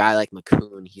 With a guy like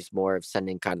McCoon, he's more of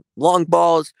sending kind of long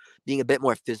balls, being a bit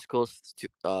more physical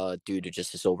due to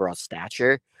just his overall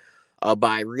stature. But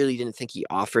I really didn't think he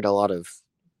offered a lot of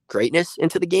greatness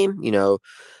into the game.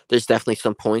 There's definitely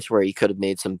some points where he could have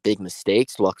made some big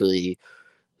mistakes. Luckily,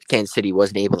 Kansas City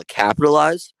wasn't able to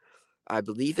capitalize. I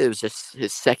believe it was just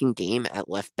his second game at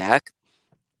left back.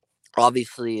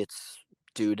 Obviously, it's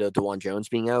due to DeJuan Jones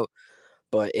being out.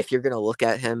 But if you're going to look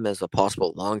at him as a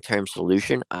possible long-term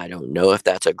solution, I don't know if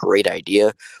that's a great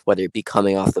idea, whether it be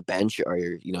coming off the bench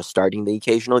or, starting the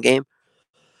occasional game.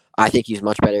 I think he's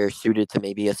much better suited to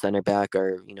maybe a center back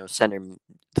or, center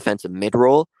defensive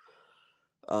mid-role.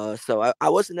 So I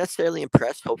wasn't necessarily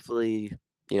impressed. Hopefully,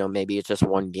 maybe it's just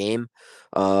 1 game.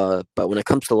 But when it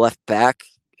comes to left back,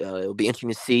 it'll be interesting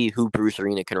to see who Bruce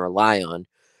Arena can rely on,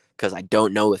 because I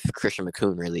don't know if Christian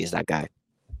McCoon really is that guy.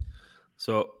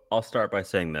 So I'll start by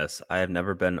saying this. I have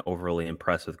never been overly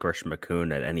impressed with Christian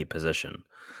McCoon at any position.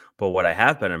 But what I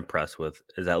have been impressed with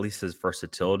is at least his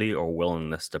versatility or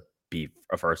willingness to be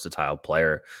a versatile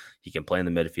player. He can play in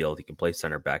the midfield. He can play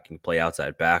center back. He can play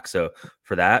outside back. So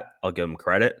for that, I'll give him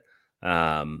credit.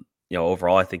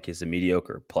 Overall, I think he's a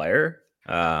mediocre player.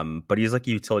 But he's like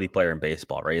a utility player in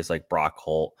baseball, right? He's like Brock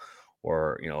Holt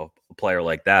or, a player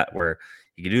like that where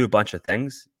he can do a bunch of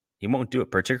things. He won't do it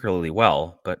particularly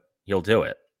well, but he'll do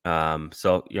it.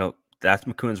 So that's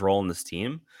McCoon's role in this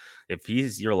team. If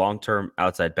he's your long-term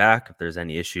outside back, if there's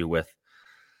any issue with,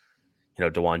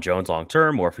 DeJuan Jones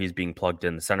long-term, or if he's being plugged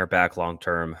in the center back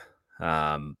long-term,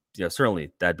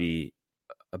 certainly that'd be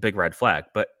a big red flag.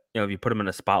 But, if you put him in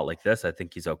a spot like this, I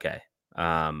think he's okay.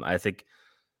 I think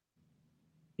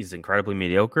he's incredibly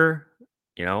mediocre.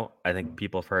 I think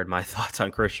people have heard my thoughts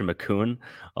on Christian McCoon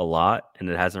a lot, and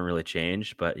it hasn't really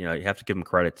changed. But, you have to give him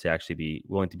credit to actually be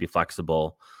willing to be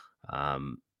flexible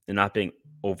and not being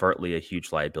overtly a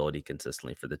huge liability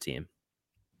consistently for the team.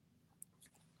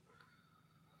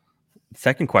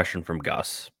 Second question from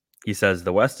Gus. He says,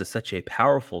 the West is such a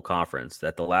powerful conference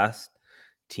that the last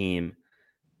team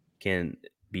can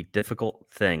be difficult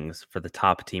things for the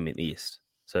top team in the East.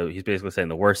 So he's basically saying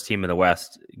the worst team in the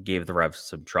West gave the Revs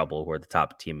some trouble, who are the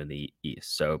top team in the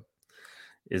East. So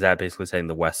is that basically saying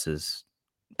the West is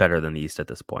better than the East at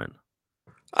this point?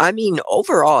 I mean,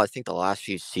 overall, I think the last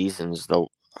few seasons, though,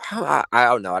 I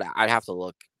don't know. I'd have to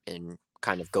look and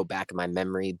kind of go back in my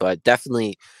memory. But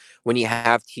definitely when you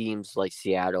have teams like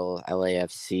Seattle,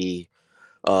 LAFC,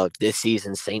 this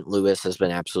season, St. Louis has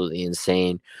been absolutely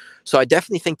insane. So I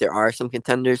definitely think there are some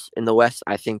contenders in the West.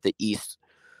 I think the East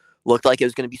looked like it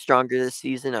was going to be stronger this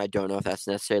season. I don't know if that's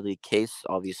necessarily the case.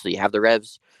 Obviously, you have the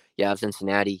Revs, you have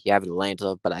Cincinnati, you have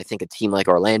Atlanta, but I think a team like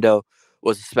Orlando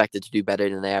was expected to do better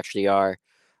than they actually are.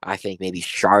 I think maybe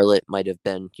Charlotte might have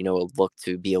been, looked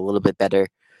to be a little bit better.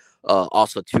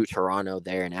 Also, to Toronto,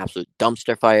 they're an absolute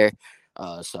dumpster fire.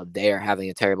 So they're having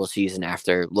a terrible season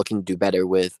after looking to do better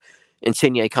with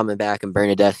Insigne coming back and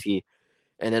Bernadeschi.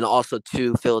 And then also,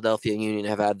 too, Philadelphia Union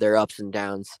have had their ups and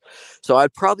downs. So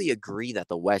I'd probably agree that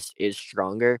the West is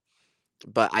stronger.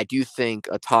 But I do think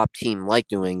a top team like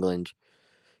New England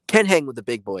can hang with the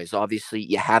big boys. Obviously,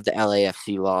 you have the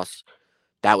LAFC loss.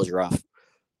 That was rough.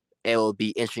 It will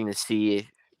be interesting to see.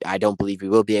 I don't believe we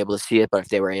will be able to see it, but if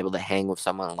they were able to hang with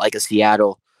someone like a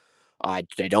Seattle,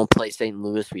 they don't play St.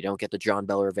 Louis. We don't get the John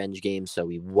Bell revenge game, so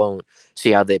we won't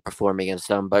see how they perform against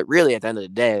them. But really, at the end of the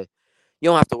day, you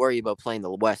don't have to worry about playing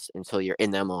the West until you're in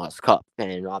the MLS Cup.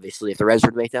 And obviously, if the Reds were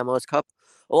to make the MLS Cup,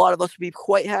 a lot of us would be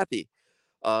quite happy.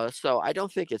 So I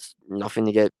don't think it's nothing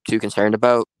to get too concerned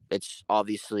about. It's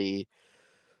obviously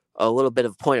a little bit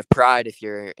of a point of pride if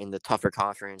you're in the tougher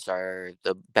conference or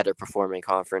the better performing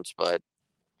conference. But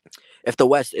if the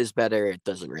West is better, it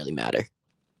doesn't really matter.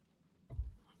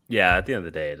 Yeah, at the end of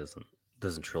the day, it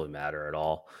doesn't truly matter at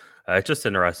all. It's just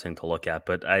interesting to look at,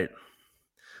 but I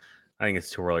think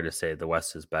it's too early to say the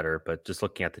West is better. But just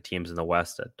looking at the teams in the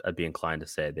West, I'd be inclined to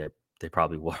say they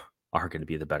probably are going to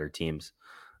be the better teams.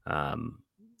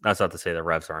 That's not to say the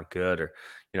Revs aren't good, or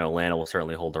Atlanta will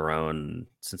certainly hold their own.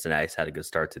 Cincinnati's had a good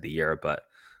start to the year, but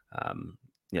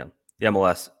the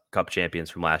MLS Cup champions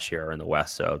from last year are in the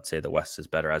West, so I'd say the West is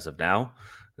better as of now.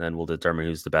 And then we'll determine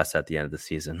who's the best at the end of the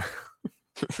season.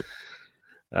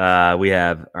 We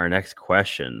have our next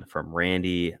question from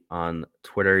Randy on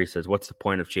Twitter. He says, "What's the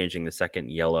point of changing the second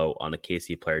yellow on a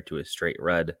KC player to a straight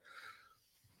red?"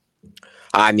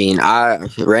 I mean,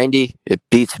 Randy, it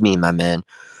beats me, my man,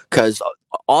 because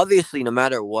obviously, no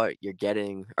matter what, you're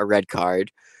getting a red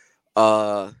card.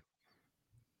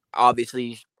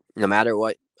 Obviously, no matter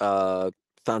what,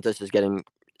 Santos is getting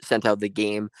sent out of the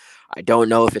game. I don't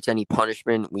know if it's any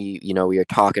punishment. We were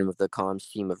talking with the comms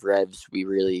team of Revs. We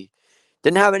really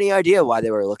didn't have any idea why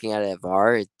they were looking at it at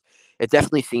VAR. It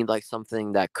definitely seemed like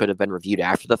something that could have been reviewed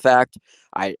after the fact.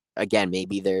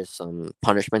 Maybe there's some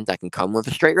punishment that can come with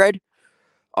a straight red.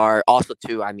 Or also,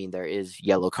 too, I mean, there is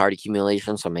yellow card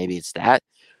accumulation, so maybe it's that.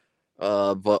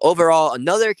 But overall,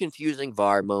 another confusing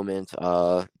VAR moment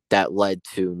that led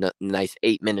to nice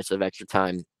 8 minutes of extra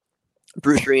time.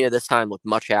 Bruce Arena this time looked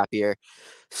much happier.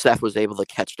 Seth was able to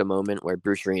catch the moment where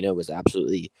Bruce Arena was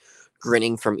absolutely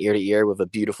grinning from ear to ear with a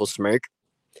beautiful smirk.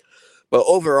 But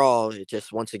overall, it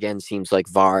just once again seems like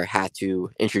VAR had to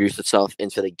introduce itself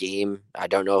into the game. I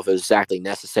don't know if it was exactly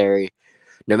necessary.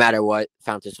 No matter what,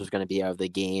 Fountas was going to be out of the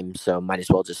game, so might as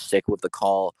well just stick with the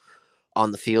call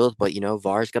on the field. But,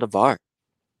 VAR's got a VAR.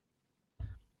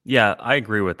 Yeah, I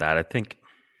agree with that. I think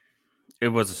it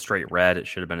was a straight red. It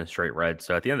should have been a straight red.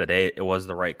 So at the end of the day, it was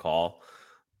the right call.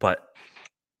 But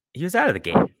he was out of the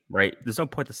game, right? There's no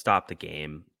point to stop the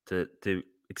game, to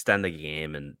extend the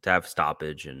game and to have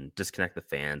stoppage and disconnect the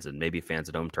fans, and maybe fans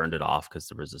at home turned it off because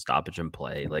there was a stoppage in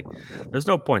play. Like, there's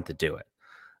no point to do it.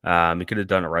 He could have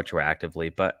done it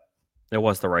retroactively, but it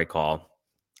was the right call.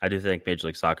 I do think Major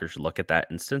League Soccer should look at that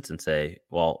instance and say,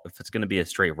 well, if it's going to be a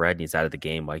straight red and he's out of the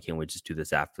game, why can't we just do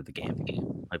this after the game?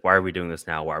 Like, why are we doing this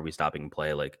now? Why are we stopping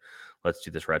play? Like, let's do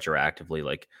this retroactively,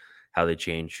 like how they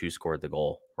changed who scored the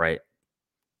goal, right?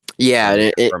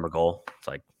 Yeah. From a goal. It's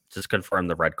like, just confirm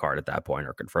the red card at that point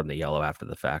or confirm the yellow after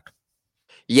the fact.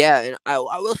 Yeah, and I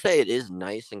will say it is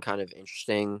nice and kind of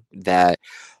interesting that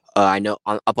I know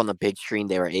up on the big screen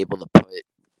they were able to put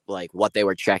like what they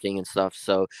were checking and stuff.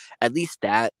 So at least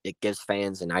that it gives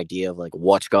fans an idea of like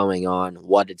what's going on,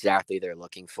 what exactly they're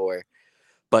looking for.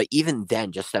 But even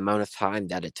then, just the amount of time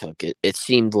that it took, it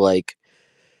seemed like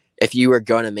if you were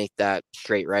going to make that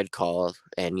straight red call,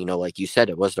 and like you said,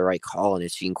 it was the right call and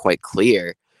it seemed quite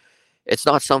clear. It's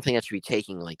not something that should be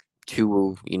taking like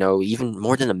even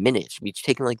more than a minute. It should be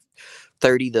taking like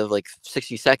 30 to like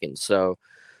 60 seconds. So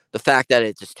the fact that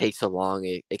it just takes so long,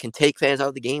 it can take fans out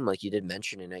of the game, like you did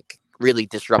mention, and it can really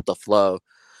disrupt the flow.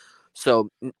 So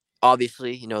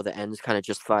obviously, the ends kind of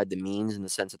justified the means in the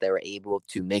sense that they were able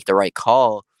to make the right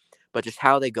call, but just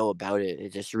how they go about it,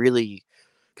 it just really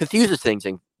confuses things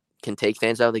and can take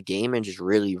fans out of the game and just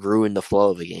really ruin the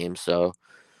flow of the game. So,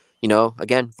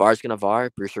 again, VAR's gonna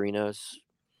VAR. Bruce Arenas,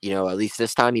 at least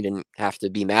this time he didn't have to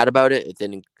be mad about it. It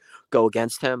didn't go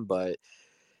against him, but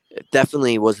it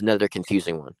definitely was another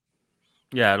confusing one.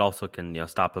 Yeah, it also can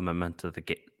stop the momentum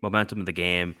of the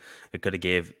game. It could have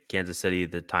gave Kansas City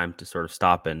the time to sort of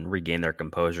stop and regain their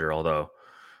composure. Although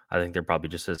I think they're probably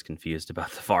just as confused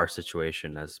about the VAR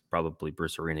situation as probably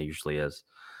Bruce Arena usually is.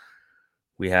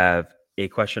 We have a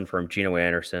question from Gino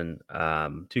Anderson.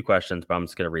 2 questions, but I'm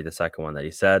just going to read the second one that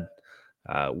he said.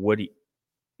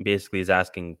 Basically is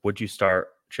asking, would you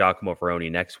start Giacomo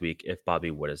Veroni next week if Bobby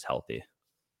Wood is healthy?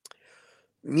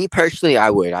 Me personally, I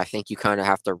would. I think you kind of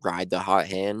have to ride the hot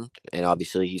hand, and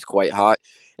obviously he's quite hot.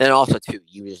 And also, too,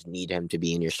 you just need him to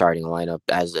be in your starting lineup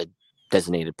as a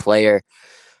designated player.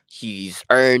 He's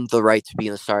earned the right to be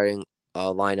in the starting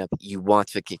lineup. You want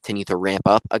to continue to ramp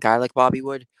up a guy like Bobby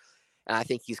Wood, and I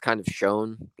think he's kind of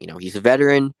shown. He's a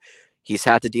veteran. He's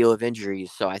had to deal with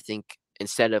injuries, so I think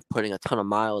instead of putting a ton of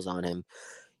miles on him,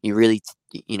 you really,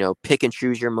 pick and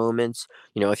choose your moments.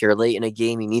 If you're late in a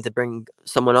game, you need to bring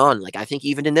someone on. Like, I think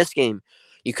even in this game,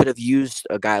 you could have used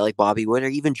a guy like Bobby Wood or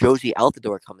even Josie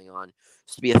Altidore coming on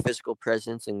just to be a physical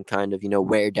presence and kind of,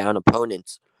 wear down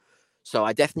opponents. So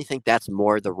I definitely think that's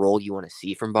more the role you want to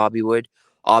see from Bobby Wood.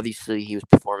 Obviously, he was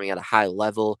performing at a high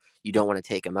level. You don't want to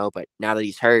take him out, but now that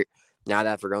he's hurt, now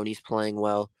that Veroni's playing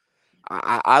well,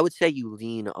 I would say you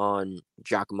lean on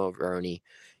Giacomo Veroni.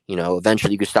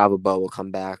 Eventually Gustavo Bo will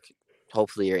come back.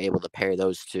 Hopefully, you're able to pair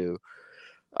those two.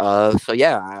 So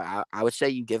yeah, I would say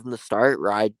you give him the start,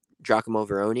 ride Giacomo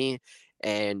Veroni,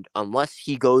 and unless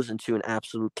he goes into an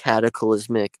absolute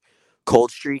cataclysmic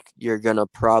cold streak, you're gonna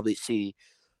probably see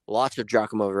lots of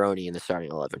Giacomo Veroni in the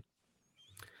starting 11.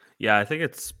 Yeah, I think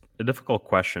it's a difficult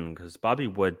question because Bobby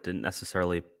Wood didn't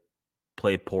necessarily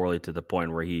play poorly to the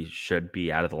point where he should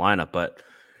be out of the lineup, but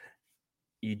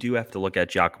you do have to look at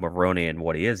Giacomo Veroni and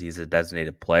what he is. He's a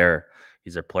designated player.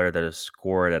 He's a player that has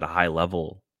scored at a high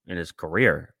level in his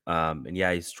career. And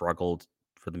yeah, he struggled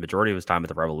for the majority of his time at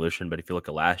the Revolution. But if you look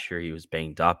at last year, he was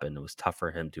banged up and it was tough for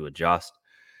him to adjust.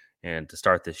 And to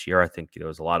start this year, I think there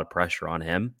was a lot of pressure on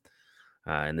him.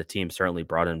 And the team certainly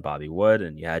brought in Bobby Wood,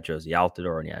 and you had Josie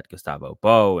Altidore, and you had Gustavo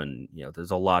Bo, and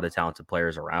there's a lot of talented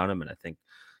players around him. And I think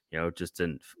it just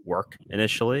didn't work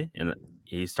initially, and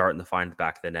he's starting to find the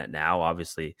back of the net now.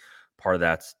 Obviously, part of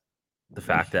that's the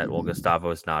fact that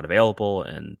Gustavo is not available,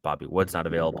 and Bobby Wood's not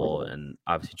available, and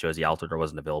obviously Josie Altidore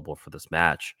wasn't available for this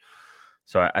match.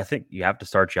 So I think you have to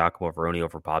start Giacomo Veroni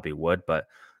over Bobby Wood, but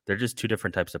they're just two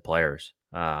different types of players.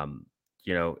 At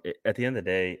the end of the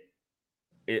day,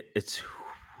 it's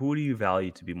who do you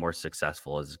value to be more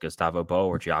successful? Is it Gustavo Bo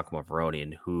or Giacomo Veroni,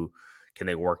 and who can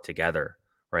they work together?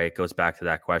 Right? It goes back to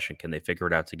that question: can they figure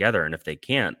it out together? And if they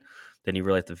can't, then you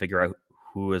really have to figure out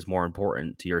who is more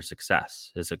important to your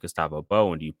success. Is it Gustavo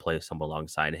Bo, and do you play someone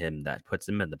alongside him that puts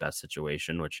him in the best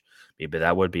situation? Which maybe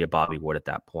that would be a Bobby Wood at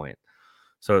that point.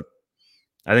 So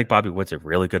I think Bobby Wood's a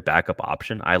really good backup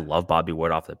option. I love Bobby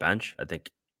Wood off the bench. I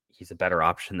think he's a better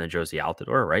option than Josie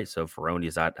Altidore, right? So if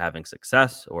Veroni's not having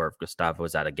success, or if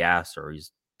Gustavo's out of gas, or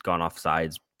he's gone off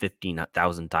sides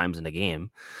 15,000 times in a game,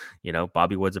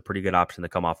 Bobby Wood's a pretty good option to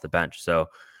come off the bench. So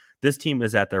this team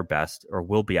is at their best, or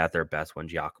will be at their best, when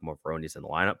Giacomo Veroni's in the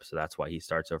lineup. So that's why he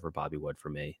starts over Bobby Wood for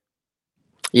me.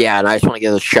 Yeah, and I just want to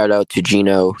give a shout out to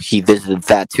Gino. He visited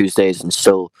Fat Tuesdays and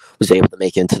still was able to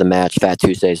make it into the match. Fat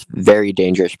Tuesdays, very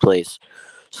dangerous place.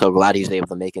 So glad he was able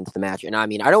to make it into the match. And I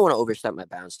mean, I don't want to overstep my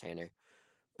bounds, Tanner,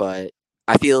 but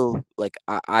I feel like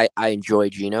I enjoy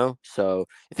Gino. So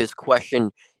if his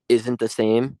question isn't the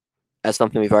same as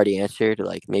something we've already answered,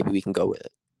 like maybe we can go with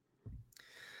it.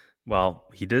 Well,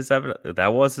 he does have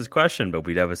that was his question, but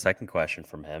we'd have a second question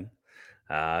from him.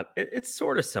 It's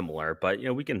sort of similar, but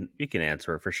we can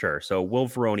answer it for sure. So, will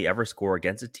Veroni ever score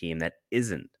against a team that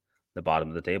isn't the bottom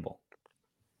of the table?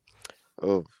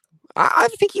 Oh, I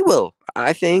think he will.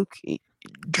 I think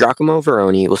Giacomo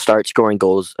Veroni will start scoring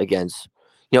goals against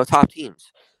top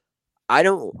teams. I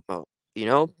don't. I'm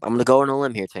gonna go on a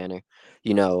limb here, Tanner.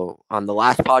 On the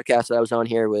last podcast that I was on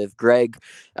here with Greg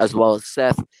as well as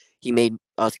Seth, he made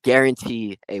us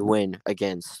guarantee a win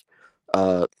against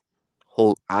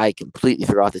I completely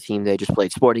forgot the team they just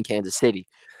played, Sporting Kansas City.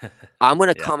 I'm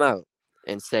going to come out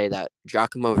and say that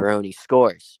Giacomo Veroni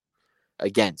scores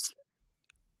against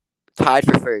tied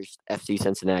for first FC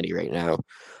Cincinnati right now.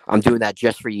 I'm doing that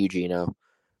just for you, Gino.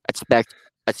 Expect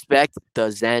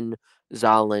the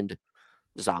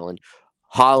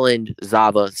Holland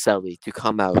Zava Selly to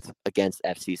come out against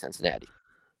FC Cincinnati.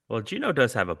 Well, Gino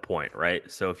does have a point, right?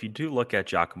 So if you do look at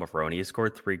Giacomo Veroni, he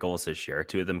scored 3 goals this year.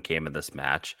 2 of them came in this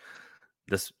match.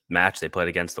 This match, they played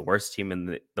against the worst team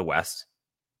in the West,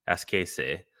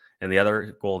 SKC. And the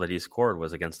other goal that he scored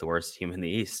was against the worst team in the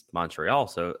East, Montreal.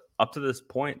 So up to this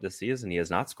point this season, he has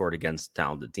not scored against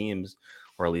talented teams,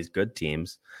 or at least good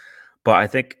teams. But I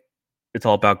think it's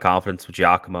all about confidence with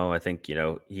Giacomo. I think,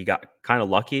 he got kind of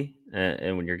lucky.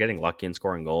 And when you're getting lucky and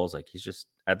scoring goals, like, he's just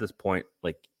at this point,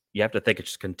 like, you have to think it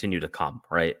just continue to come,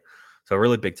 right? So a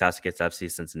really big test against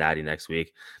FC Cincinnati next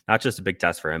week. Not just a big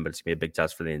test for him, but it's going to be a big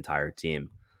test for the entire team.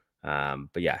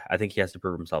 But yeah, I think he has to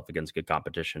prove himself against good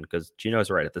competition, because Gino's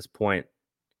right. At this point,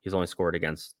 he's only scored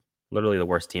against literally the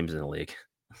worst teams in the league.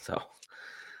 So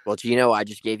Well, Gino, I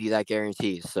just gave you that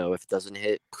guarantee. So if it doesn't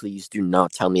hit, please do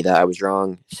not tell me that I was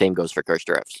wrong. Same goes for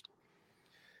Kersterefs.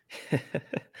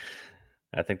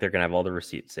 I think they're going to have all the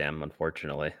receipts, Sam,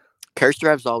 unfortunately.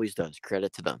 Kersterefs always does.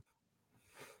 Credit to them.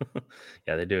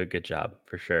 Yeah, they do a good job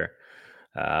for sure.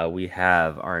 We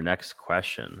have our next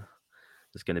question.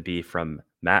 Is going to be from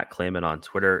Matt Clayman on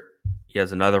Twitter. He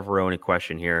has another Veroni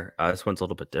question here. This one's a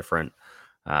little bit different.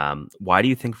 Why do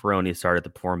you think Veroni started to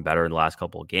perform better in the last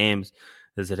couple of games?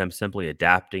 Is it him simply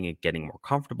adapting and getting more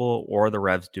comfortable, or the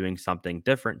Revs doing something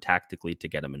different tactically to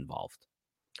get him involved?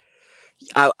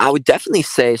 I would definitely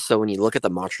say so. When you look at the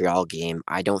Montreal game,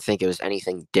 I don't think it was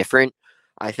anything different.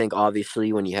 I think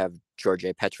obviously when you have George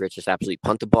Petrovic just absolutely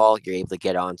punt the ball, you're able to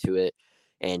get onto it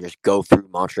and just go through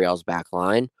Montreal's back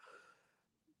line.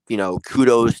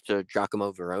 Kudos to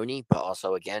Giacomo Veroni, but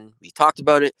also, again, we talked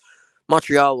about it.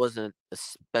 Montreal wasn't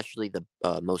especially the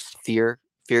most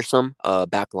fearsome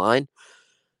back line,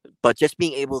 but just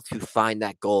being able to find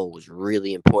that goal was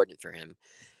really important for him.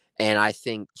 And I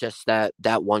think just that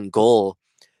one goal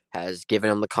has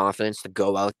given him the confidence to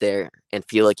go out there and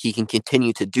feel like he can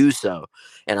continue to do so.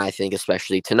 And I think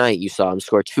especially tonight, you saw him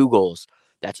score 2 goals.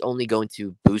 That's only going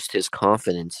to boost his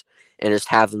confidence and just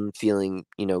have him feeling,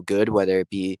 good, whether it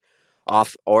be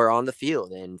off or on the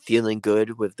field, and feeling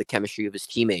good with the chemistry of his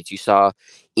teammates. You saw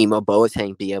Ima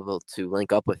Boateng be able to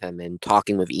link up with him, and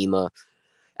talking with Ima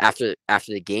after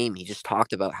the game, he just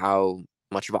talked about how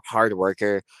much of a hard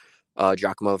worker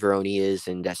Giacomo Veroni is,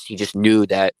 and that he just knew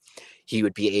that he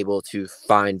would be able to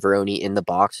find Veroni in the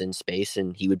box in space,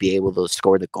 and he would be able to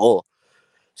score the goal.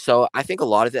 So I think a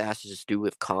lot of it has to just do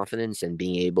with confidence and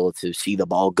being able to see the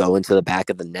ball go into the back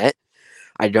of the net.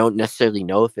 I don't necessarily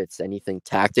know if it's anything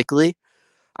tactically.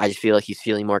 I just feel like he's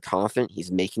feeling more confident.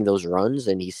 He's making those runs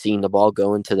and he's seeing the ball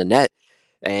go into the net.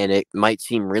 And it might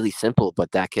seem really simple,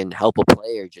 but that can help a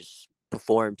player just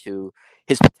perform to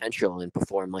his potential and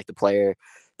perform like the player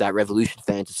that Revolution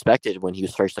fans expected when he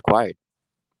was first acquired.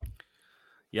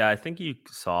 Yeah, I think you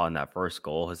saw in that first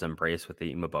goal his embrace with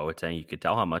the Ima Boateng. You could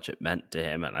tell how much it meant to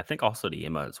him, and I think also to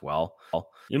Ima as well.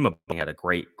 Ima had a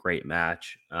great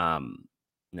match.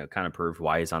 Kind of proved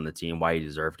why he's on the team, why he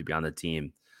deserved to be on the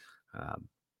team.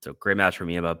 So great match from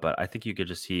Ima, but I think you could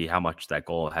just see how much that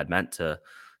goal had meant to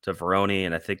Veroni.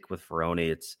 And I think with Veroni,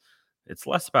 it's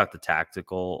less about the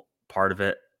tactical part of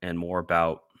it and more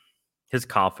about his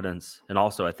confidence. And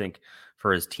also, I think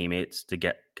for his teammates to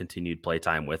get continued play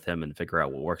time with him and figure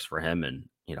out what works for him, and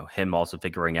him also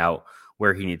figuring out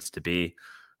where he needs to be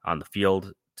on the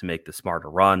field to make the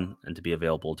smarter run and to be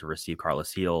available to receive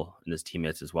Carlos Gil and his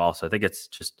teammates as well. So I think it's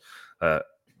just a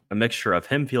mixture of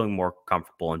him feeling more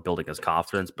comfortable and building his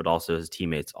confidence, but also his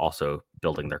teammates also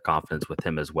building their confidence with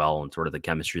him as well, and sort of the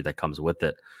chemistry that comes with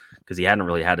it, because he hadn't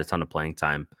really had a ton of playing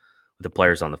time with the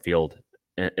players on the field.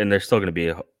 And there's still going to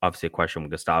be obviously a question when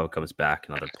Gustavo comes back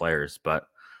and other players, but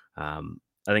I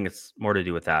think it's more to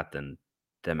do with that than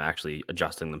them actually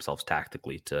adjusting themselves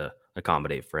tactically to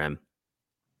accommodate for him.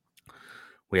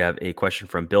 We have a question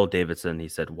from Bill Davidson. He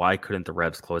said, why couldn't the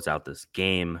Revs close out this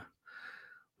game?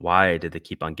 Why did they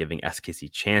keep on giving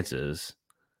SKC chances?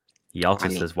 He also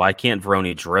says, why can't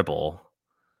Veroni dribble?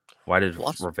 Why did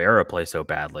Rivera play so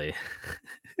badly?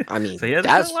 I mean, so yeah,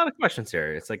 there's a lot of questions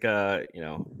here. It's like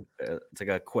it's like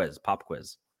a quiz, pop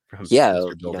quiz from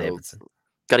Mr. Bill Davidson.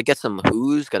 Got to get some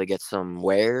who's, got to get some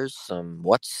where's, some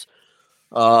what's.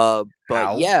 But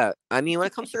How? Yeah, I mean, when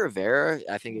it comes to Rivera,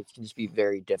 I think it can just be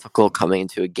very difficult coming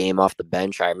into a game off the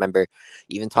bench. I remember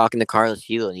even talking to Carlos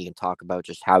Gil, and he can talk about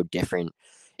just how different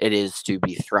it is to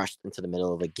be thrust into the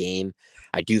middle of a game.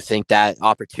 I do think that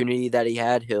opportunity that he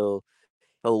had, he'll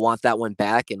want that one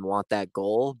back and want that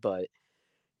goal, but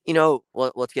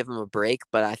let's give him a break.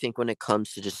 But I think when it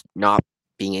comes to just not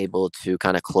being able to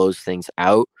kind of close things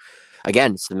out,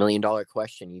 again, it's the $1 million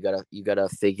question. You gotta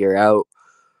figure out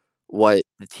what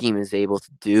the team is able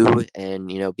to do and,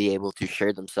 be able to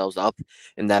share themselves up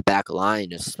in that back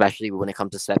line, especially when it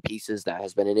comes to set pieces. That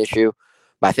has been an issue.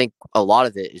 But I think a lot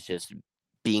of it is just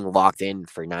being locked in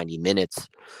for 90 minutes.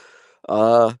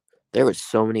 There were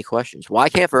so many questions. Why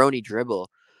can't Veroni dribble?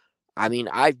 I mean,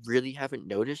 I really haven't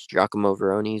noticed Giacomo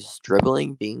Veroni's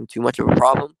dribbling being too much of a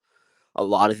problem. A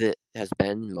lot of it has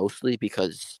been mostly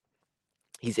because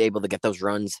he's able to get those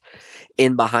runs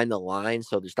in behind the line,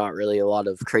 so there's not really a lot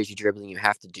of crazy dribbling you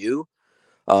have to do.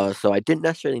 So I didn't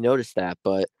necessarily notice that,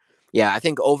 but yeah, I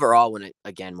think overall, when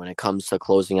it comes to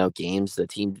closing out games, the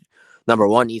team, number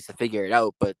one, needs to figure it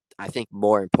out. But I think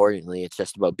more importantly, it's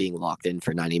just about being locked in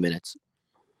for 90 minutes.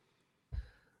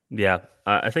 Yeah,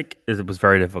 I think it was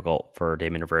very difficult for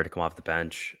Damien Rivera to come off the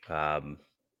bench. So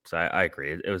I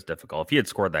agree. It was difficult. If he had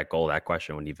scored that goal, that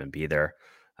question wouldn't even be there.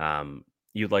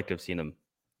 You'd like to have seen him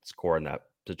score in that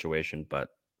situation, but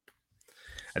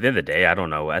at the end of the day, I don't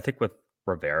know. I think with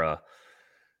Rivera,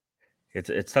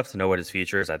 it's tough to know what his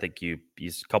future is. I think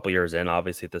he's a couple years in,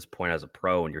 obviously at this point as a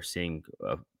pro, and you're seeing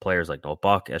players like Noel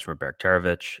Buck, Esmer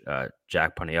Bergtarovich,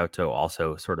 Jack Paniotto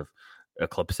also sort of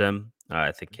eclipse him.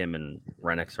 I think him and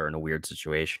Renix are in a weird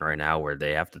situation right now where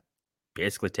they have to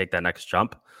basically take that next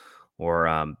jump,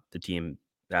 or the team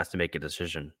has to make a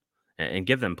decision and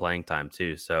give them playing time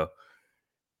too. So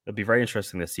it'll be very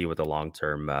interesting to see what the long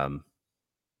term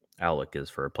outlook is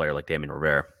for a player like Damian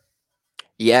Rivera.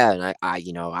 Yeah,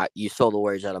 and you stole the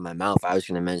words out of my mouth. I was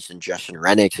going to mention Justin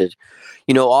Rennick.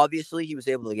 Obviously he was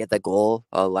able to get that goal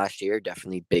last year.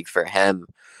 Definitely big for him.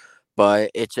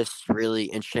 But it's just really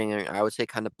interesting, and I would say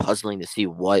kind of puzzling to see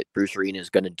what Bruce Arena is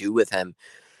going to do with him.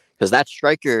 Because that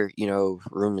striker,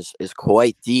 room is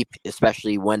quite deep,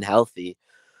 especially when healthy.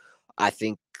 I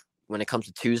think when it comes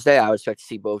to Tuesday, I would expect to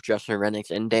see both Justin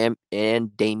Rennick and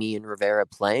Damian Rivera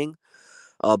playing.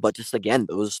 But just again,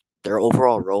 their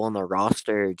overall role on the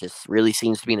roster just really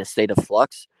seems to be in a state of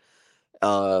flux.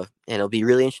 And it'll be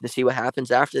really interesting to see what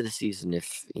happens after the season.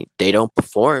 If they don't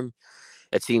perform,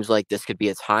 it seems like this could be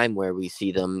a time where we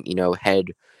see them, head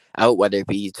out, whether it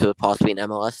be to possibly an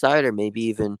MLS side or maybe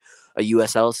even a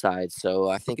USL side. So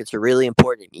I think it's a really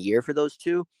important year for those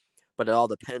two, but it all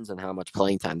depends on how much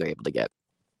playing time they're able to get.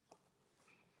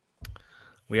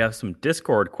 We have some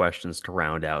Discord questions to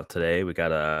round out today. We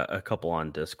got a couple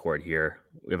on Discord here.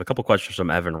 We have a couple questions from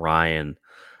Evan Ryan.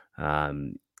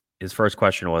 His first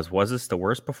question was this the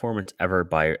worst performance ever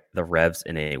by the Revs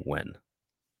in a win?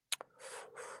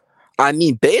 I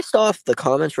mean, based off the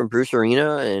comments from Bruce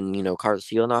Arena and, Carlos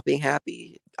Seal not being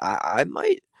happy, I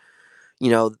might,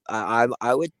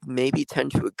 I would maybe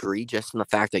tend to agree just in the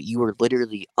fact that you were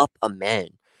literally up a man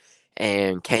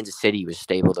and Kansas City was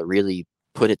able to really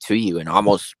put it to you and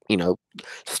almost,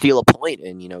 steal a point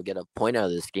and, get a point out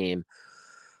of this game.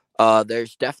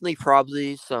 There's definitely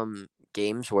probably some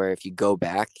games where if you go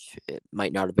back, it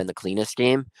might not have been the cleanest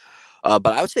game. But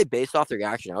I would say based off the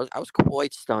reaction, I was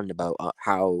quite stunned about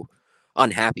how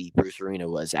unhappy Bruce Arena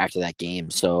was after that game.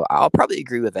 So I'll probably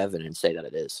agree with Evan and say that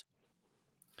it is.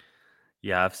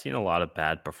 Yeah, I've seen a lot of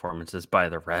bad performances by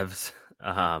the Revs.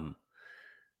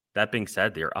 That being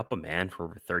said, they're up a man for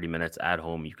over 30 minutes at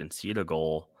home. You can see the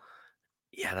goal.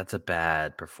 Yeah, that's a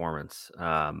bad performance.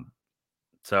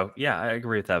 So yeah, I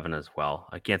agree with Evan as well.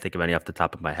 I can't think of any off the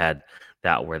top of my head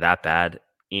that were that bad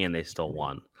and they still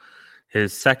won.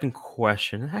 His second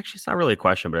question, actually, it's not really a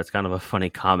question, but it's kind of a funny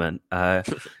comment.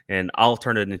 And I'll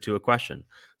turn it into a question.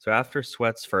 So after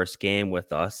Sweat's first game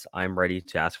with us, I'm ready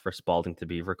to ask for Spalding to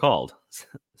be recalled.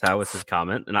 That was his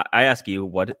comment. And I ask you,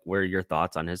 what were your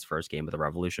thoughts on his first game with the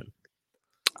Revolution?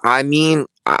 I mean,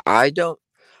 I don't.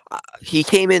 He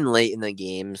came in late in the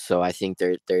game, so I think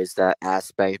there's that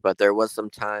aspect. But there was some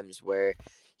times where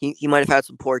he might have had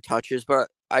some poor touches, but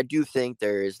I do think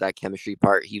there is that chemistry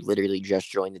part. He literally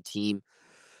just joined the team.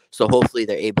 So hopefully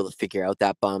they're able to figure out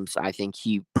that bumps. I think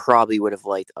he probably would have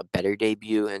liked a better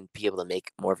debut and be able to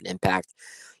make more of an impact.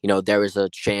 There was a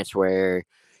chance where,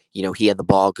 he had the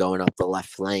ball going up the left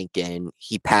flank and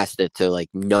he passed it to like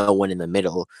no one in the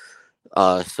middle.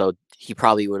 So he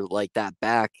probably would have liked that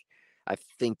back. I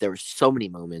think there were so many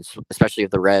moments, especially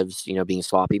with the Revs, being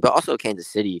sloppy, but also Kansas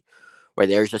City, where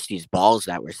there's just these balls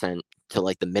that were sent to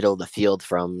like the middle of the field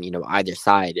from, either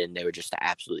side, and they were just to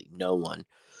absolutely no one.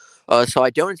 So I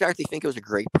don't exactly think it was a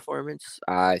great performance.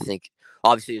 I think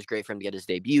obviously it was great for him to get his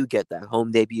debut, get that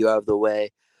home debut out of the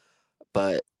way.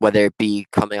 But whether it be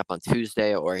coming up on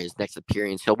Tuesday or his next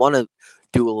appearance, he'll want to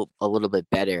do a little bit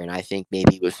better. And I think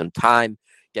maybe with some time,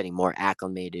 getting more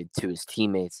acclimated to his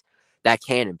teammates, that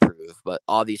can improve. But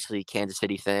obviously, Kansas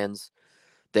City fans,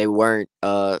 they weren't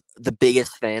the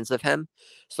biggest fans of him.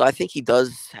 So I think he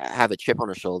does have a chip on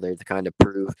his shoulder to kind of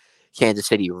prove Kansas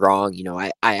City wrong.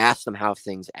 I asked him how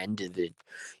things ended.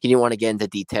 He didn't want to get into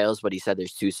details, but he said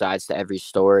there's two sides to every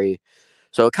story.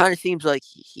 So it kind of seems like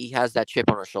he has that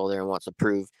chip on his shoulder and wants to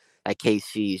prove that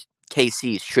KC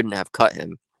shouldn't have cut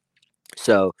him.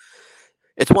 So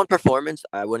it's one performance.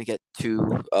 I wouldn't get too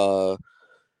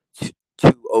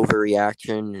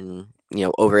overreaction and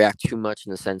overreact too much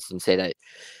in the sense and say that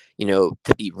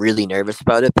to be really nervous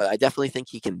about it. But I definitely think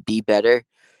he can be better,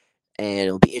 and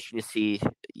it'll be interesting to see.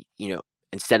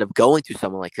 Instead of going to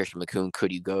someone like Christian Makoun,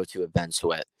 could you go to a Ben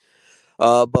Sweat?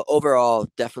 But overall,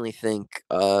 definitely think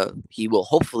he will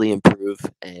hopefully improve,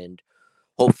 and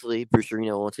hopefully Bruce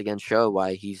Arena will once again show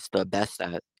why he's the best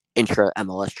at intra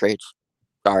MLS trades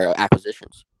or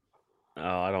acquisitions.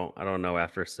 Oh, I don't know.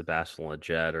 After Sebastian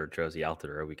Lletget or Jozy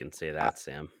Altidore, we can say that,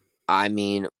 Sam. I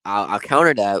mean, I'll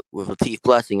counter that with Latif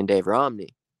Blessing and Dave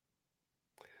Romney.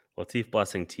 Latif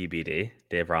Blessing TBD.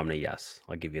 Dave Romney, yes.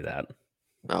 I'll give you that.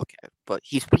 Okay, but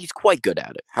he's quite good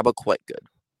at it. How about quite good?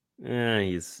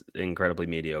 He's incredibly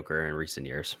mediocre in recent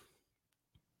years.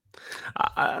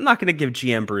 I'm not going to give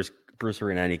GM Bruce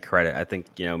Arena any credit. I think,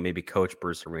 maybe Coach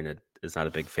Bruce Arena is not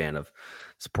a big fan of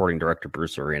supporting director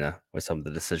Bruce Arena with some of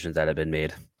the decisions that have been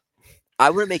made. I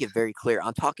want to make it very clear.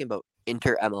 I'm talking about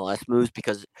inter MLS moves,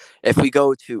 because if we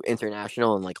go to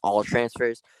international and like all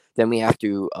transfers, then we have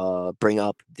to bring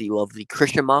up the lovely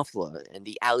Christian Mafla and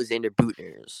the Alexander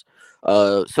Butners.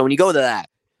 So when you go to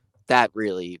that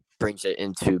really brings it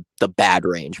into the bad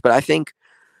range. But I think,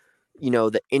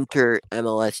 the inter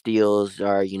MLS deals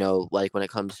are, like when it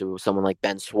comes to someone like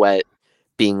Ben Sweat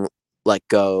being let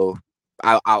go.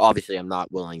 I obviously I'm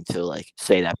not willing to like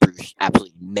say that Bruce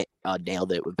absolutely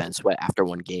nailed it with Ben Sweat after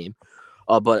one game,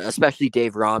 but especially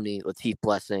Dave Romney, Latif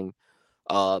Blessing,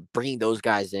 bringing those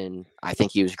guys in, I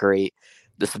think he was great.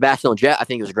 The Sebastian Jet, I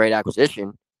think it was a great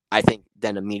acquisition. I think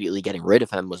then immediately getting rid of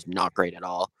him was not great at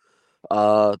all.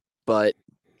 But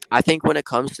I think when it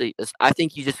comes to this, I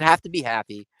think you just have to be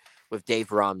happy with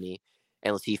Dave Romney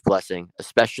and Latif Blessing,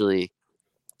 especially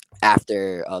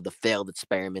after the failed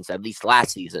experiments, at least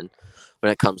last season,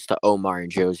 when it comes to Omar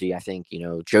and Josie. I think,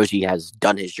 Josie has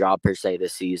done his job per se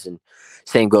this season.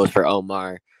 Same goes for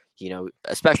Omar.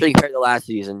 Especially compared to last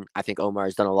season, I think Omar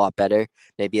has done a lot better.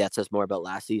 Maybe that says more about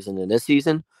last season than this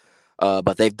season,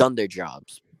 but they've done their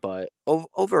jobs. But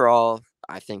overall,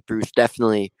 I think Bruce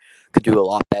definitely could do a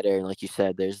lot better. And like you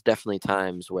said, there's definitely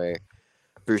times where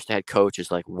Bruce, the head coach,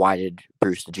 is like, why did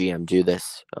Bruce, the GM, do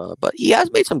this? But he has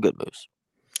made some good moves.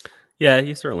 Yeah,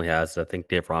 he certainly has. I think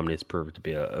Dave Romney has proved to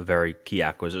be a very key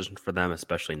acquisition for them,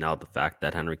 especially now the fact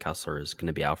that Henry Kessler is going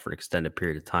to be out for an extended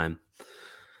period of time.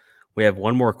 We have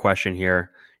one more question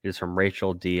here. It is from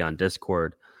Rachel D on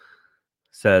Discord.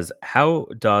 Says, how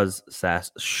does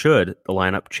SAS should the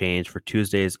lineup change for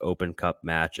Tuesday's Open Cup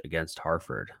match against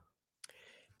Hartford?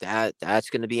 That's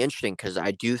going to be interesting, because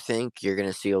I do think you're going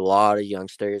to see a lot of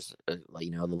youngsters, the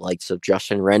likes of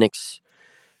Justin Rennicks,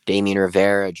 Damian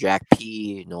Rivera, Jack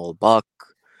P, Noel Buck,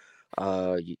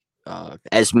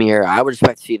 Esmir. I would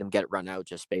expect to see them get run out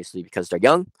just basically because they're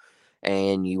young,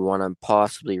 and you want to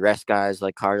possibly rest guys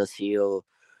like Carlos Heel.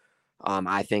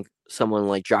 I think someone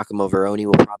like Giacomo Veroni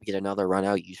will probably get another run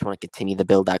out. You just want to continue to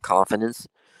build that confidence.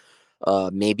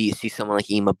 Maybe you see someone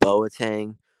like Ima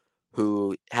Boateng,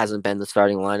 who hasn't been the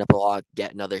starting lineup a lot,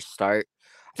 get another start.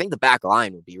 I think the back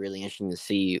line would be really interesting to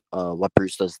see what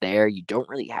Bruce does there. You don't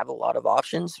really have a lot of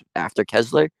options after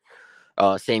Kessler.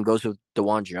 Same goes with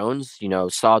DeJuan Jones.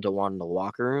 Saw DeJuan in the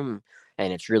locker room,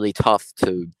 and it's really tough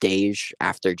to gauge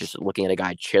after just looking at a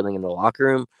guy chilling in the locker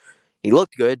room. He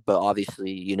looked good, but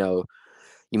obviously, you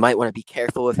might want to be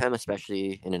careful with him,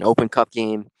 especially in an Open Cup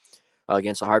game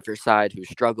against a Hartford side who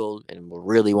struggled and will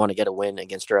really want to get a win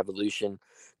against a Revolution.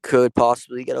 Could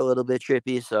possibly get a little bit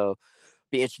trippy, so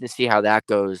be interesting to see how that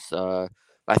goes. I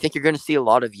think you're going to see a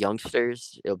lot of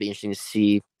youngsters. It'll be interesting to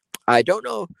see. I don't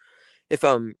know if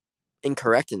I'm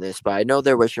incorrect in this, but I know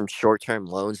there were some short-term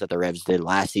loans that the Revs did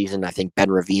last season. I think Ben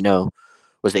Ravino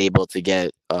was able to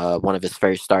get one of his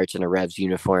first starts in a Revs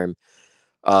uniform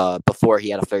before he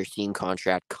had a first-team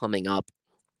contract coming up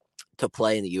to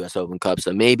play in the U.S. Open Cup.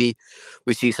 So maybe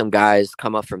we see some guys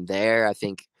come up from there. I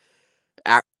think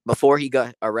before he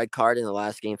got a red card in the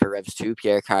last game for Revs 2,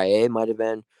 Pierre Caillet might have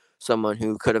been someone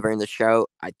who could have earned the shout.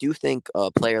 I do think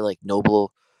a player like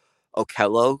Noble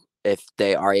Okello, if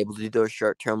they are able to do those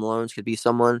short-term loans, could be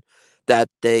someone that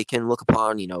they can look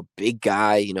upon. Big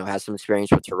guy, has some experience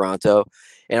with Toronto.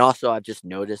 And also I've just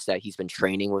noticed that he's been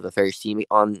training with the first team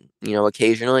on,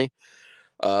 occasionally.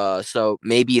 So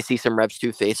maybe you see some Revs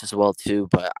 2 face as well too,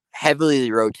 but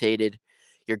heavily rotated.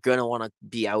 You're going to want to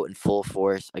be out in full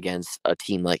force against a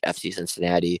team like FC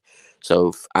Cincinnati.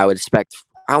 So I would expect,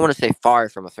 I want to say far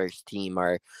from a first team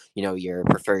or, your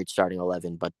preferred starting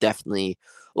 11, but definitely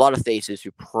a lot of faces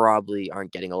who probably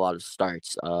aren't getting a lot of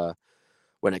starts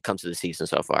when it comes to the season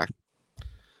so far.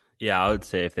 Yeah, I would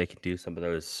say if they can do some of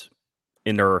those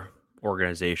inner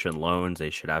organization loans,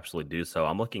 they should absolutely do so.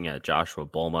 I'm looking at Joshua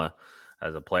Bulma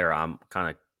as a player I'm kind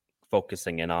of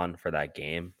focusing in on for that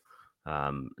game.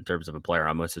 In terms of a player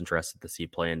I'm most interested to see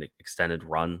play an extended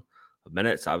run of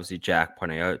minutes. Obviously, Jack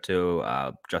pointing out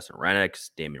to Justin Rennicks,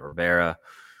 Damian Rivera.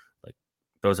 Like,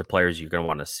 those are players you're going to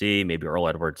want to see. Maybe Earl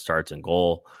Edwards starts in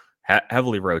goal.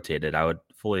 Heavily rotated. I would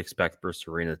fully expect Bruce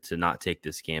Arena to not take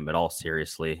this game at all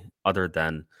seriously, other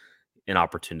than an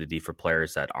opportunity for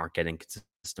players that aren't getting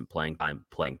consistent playing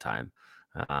time.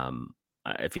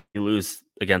 If you lose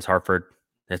against Hartford,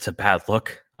 it's a bad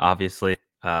look, obviously.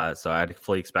 So I'd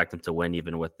fully expect them to win,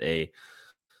 even with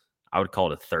I would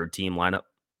call it a third team lineup,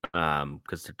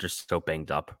 because they're just so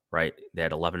banged up, right? They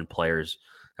had 11 players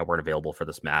that weren't available for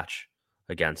this match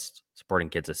against Sporting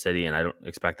Kansas City, and I don't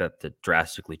expect that to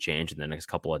drastically change in the next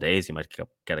couple of days. You might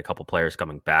get a couple players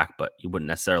coming back, but you wouldn't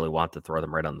necessarily want to throw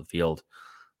them right on the field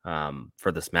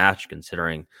for this match,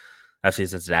 considering FC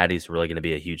Cincinnati is really going to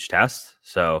be a huge test.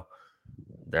 So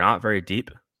they're not very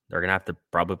deep. They're going to have to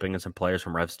probably bring in some players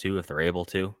from Revs 2 if they're able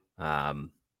to.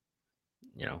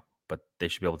 But they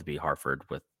should be able to beat Hartford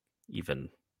with even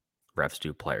Revs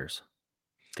 2 players,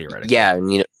 theoretically. Yeah,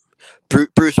 and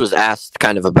Bruce was asked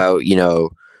kind of about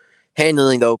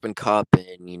handling the Open Cup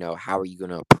and how are you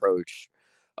going to approach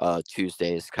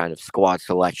Tuesday's kind of squad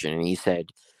selection, and he said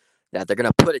that they're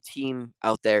going to put a team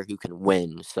out there who can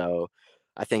win. So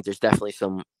I think there's definitely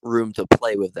some room to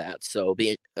play with that. So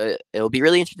it'll be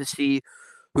really interesting to see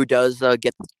who does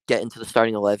get into the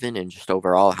starting 11 and just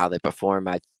overall how they perform.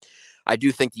 I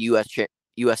do think the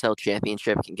USL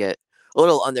Championship can get a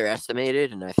little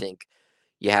underestimated, and I think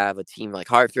you have a team like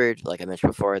Hartford, like I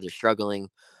mentioned before, they're struggling.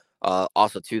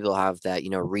 Also, too, they'll have that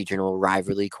regional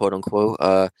rivalry, quote unquote,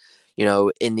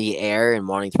 in the air and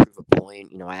wanting to prove a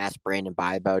point. I asked Brandon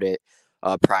Bye about it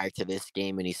prior to this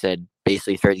game, and he said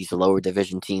basically for these lower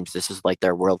division teams, this is like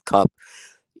their World Cup.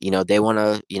 They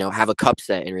want to have a cup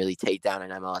set and really take down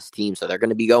an MLS team, so they're going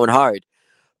to be going hard.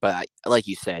 But like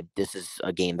you said, this is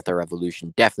a game that the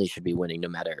Revolution definitely should be winning no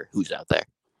matter who's out there.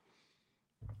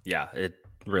 Yeah, it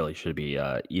really should be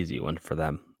an easy one for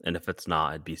them. And if it's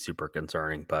not, it'd be super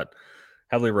concerning. But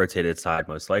heavily rotated side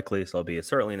most likely. So it'll be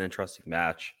certainly an interesting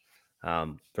match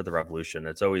for the Revolution.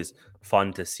 It's always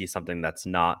fun to see something that's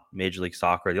not Major League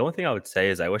Soccer. The only thing I would say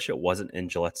is I wish it wasn't in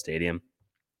Gillette Stadium.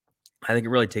 I think it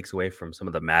really takes away from some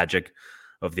of the magic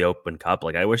of the Open Cup.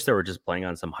 Like, I wish they were just playing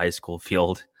on some high school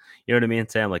field. You know what I mean,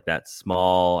 Sam? Like that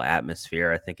small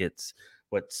atmosphere. I think it's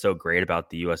what's so great about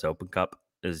the U.S. Open Cup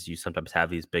is you sometimes have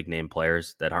these big name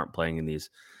players that aren't playing in these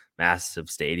massive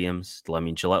stadiums. I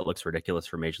mean, Gillette looks ridiculous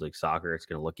for Major League Soccer. It's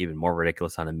going to look even more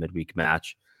ridiculous on a midweek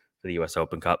match for the U.S.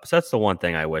 Open Cup. So that's the one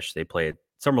thing I wish they played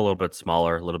somewhere a little bit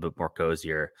smaller, a little bit more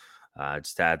cozier,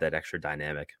 just to add that extra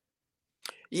dynamic.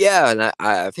 Yeah, and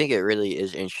I think it really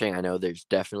is interesting. I know there's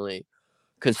definitely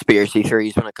conspiracy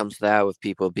theories when it comes to that, with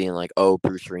people being like, oh,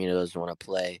 Bruce Arena doesn't want to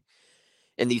play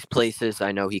in these places.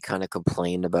 I know he kind of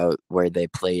complained about where they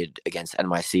played against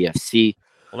NYCFC.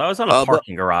 Well, that was on a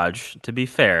parking garage. To be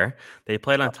fair, they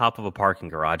played on top of a parking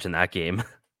garage in that game.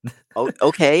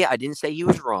 Okay, I didn't say he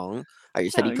was wrong. I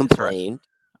just said he complained.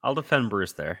 Right. I'll defend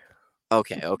Bruce there.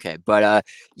 Okay. But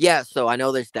yeah, so I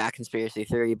know there's that conspiracy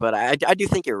theory, but I do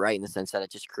think you're right in the sense that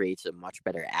it just creates a much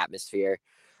better atmosphere.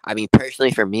 I mean,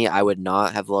 personally, for me, I would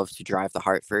not have loved to drive to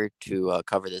Hartford to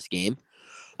cover this game.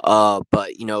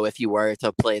 But if you were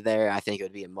to play there, I think it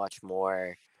would be a much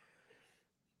more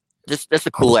just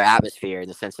a cooler atmosphere in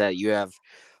the sense that you have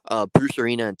Bruce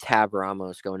Arena and Tab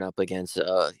Ramos going up against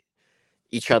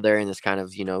each other in this kind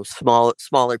of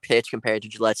smaller pitch compared to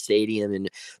Gillette Stadium, and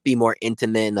be more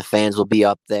intimate, and the fans will be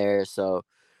up there. So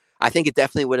I think it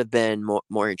definitely would have been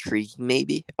more intriguing,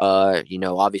 maybe.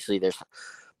 Obviously there's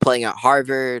playing at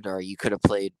Harvard, or you could have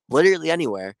played literally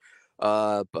anywhere.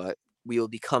 But we will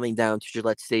be coming down to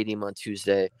Gillette Stadium on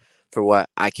Tuesday for what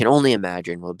I can only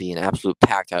imagine will be an absolute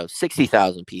packed house.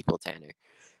 60,000 people, Tanner,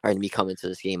 are going to be coming to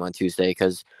this game on Tuesday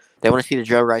because they want to see the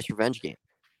Joe Rice revenge game.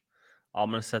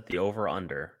 I'm going to set the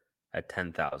over-under at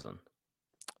 10,000.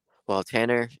 Well,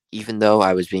 Tanner, even though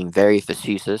I was being very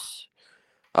facetious,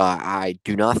 I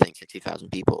do not think 60,000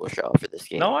 people will show up for this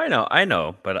game. No, I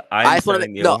know, but I'm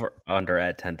setting the over-under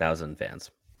at 10,000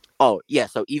 fans. Oh, yeah,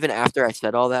 so even after I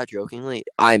said all that jokingly,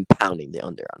 I'm pounding the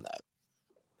under on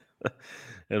that.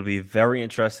 It'll be very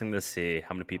interesting to see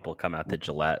how many people come out to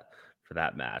Gillette for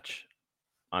that match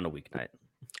on a weeknight.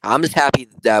 I'm just happy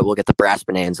that we'll get the Brass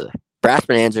Bonanza. Brass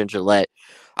Bonanza and Gillette.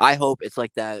 I hope it's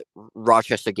like that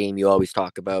Rochester game you always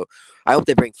talk about. I hope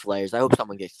they bring flares. I hope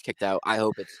someone gets kicked out. I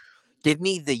hope it's give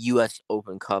me the U.S.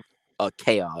 Open Cup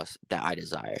chaos that I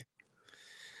desire.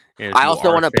 I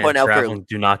also want to point out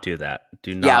do not do that.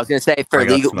 Do not. Yeah, I was going to say for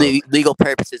legal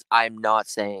purposes, I'm not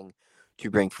saying to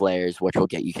bring flares, which will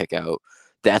get you kicked out.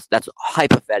 That's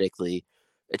hypothetically,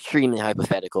 extremely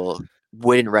hypothetical.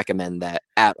 Wouldn't recommend that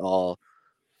at all.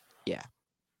 Yeah.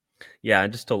 Yeah,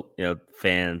 and just to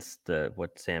fans,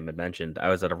 what Sam had mentioned, I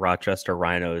was at a Rochester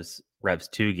Rhinos Revs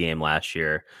 2 game last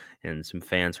year, and some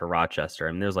fans for Rochester.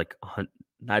 I mean, there's like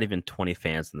not even 20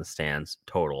 fans in the stands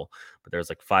total, but there's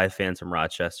like 5 fans from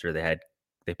Rochester.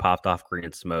 They popped off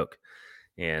green smoke,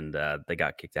 and they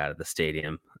got kicked out of the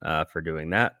stadium for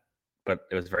doing that. but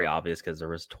it was very obvious because there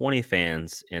was 20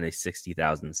 fans in a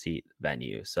 60,000 seat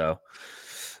venue. So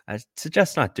I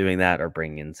suggest not doing that or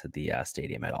bringing into the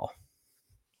stadium at all.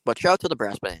 But shout out to the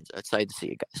Brass Bands. Excited to see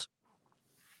you guys.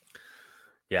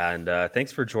 Yeah, and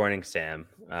thanks for joining, Sam.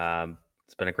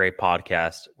 It's been a great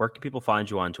podcast. Where can people find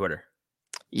you on Twitter?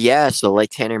 Yeah, so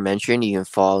like Tanner mentioned, you can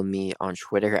follow me on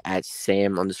Twitter at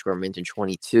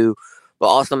Sam_Minton22. But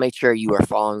also make sure you are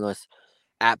following us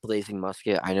at Blazing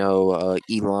Musket. I know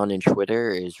Elon on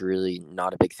Twitter is really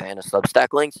not a big fan of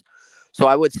Substack links. So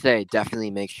I would say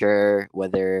definitely make sure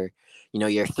whether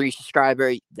you're a 3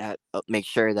 subscriber, that make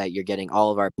sure that you're getting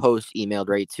all of our posts emailed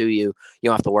right to you. You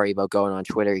don't have to worry about going on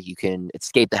Twitter. You can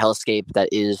escape the hellscape that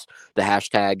is the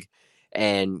hashtag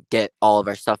and get all of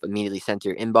our stuff immediately sent to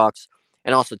your inbox.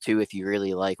 And also, too, if you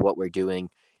really like what we're doing,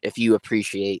 if you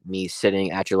appreciate me sitting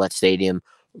at Gillette Stadium,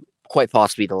 quite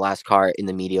possibly the last car in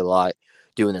the media lot,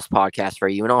 doing this podcast for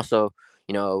you, and also,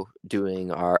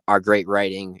 doing our great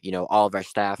writing, all of our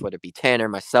staff, whether it be Tanner,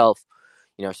 myself,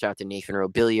 shout out to Nathan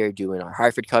Robillier doing our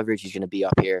Hartford coverage. He's going to be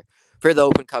up here for the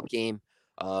Open Cup game,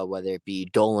 whether it be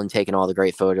Dolan taking all the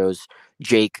great photos,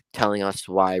 Jake telling us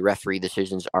why referee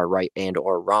decisions are right and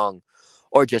or wrong,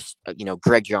 or just,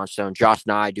 Greg Johnstone, Josh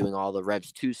Nye doing all the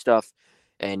Revs 2 stuff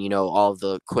and, all of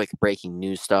the quick breaking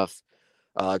news stuff.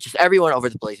 Just everyone over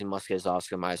the Blazing Musket is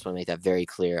awesome. I just want to make that very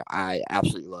clear. I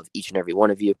absolutely love each and every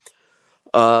one of you.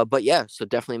 But yeah, so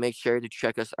definitely make sure to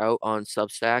check us out on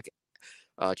Substack.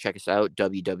 Check us out,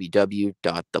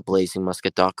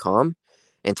 www.theblazingmusket.com.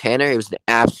 And Tanner, it was an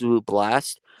absolute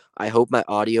blast. I hope my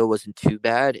audio wasn't too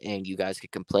bad and you guys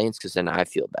get complaints, because then I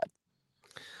feel bad.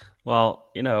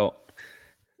 Well,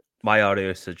 my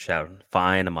audio should sound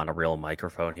fine. I'm on a real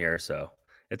microphone here, so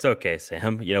it's okay,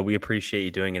 Sam. We appreciate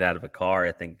you doing it out of a car.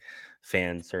 I think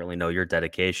fans certainly know your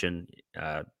dedication.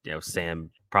 Sam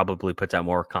probably puts out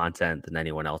more content than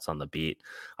anyone else on the beat.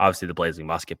 Obviously, the Blazing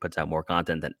Musket puts out more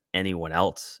content than anyone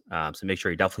else. So make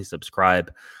sure you definitely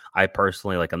subscribe. I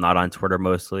personally, I'm not on Twitter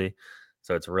mostly,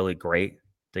 so it's really great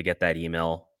to get that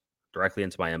email directly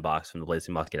into my inbox from the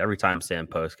Blazing Musket every time Sam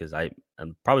posts, because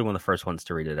I'm probably one of the first ones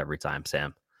to read it every time,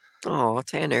 Sam. Oh,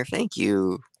 Tanner, thank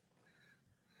you.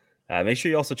 Make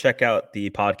sure you also check out the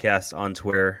podcast on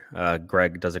Twitter.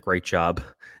 Greg does a great job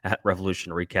at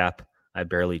Revolution Recap. I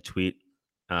barely tweet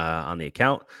on the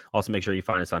account. Also, make sure you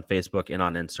find us on Facebook and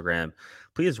on Instagram.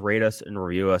 Please rate us and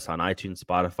review us on iTunes,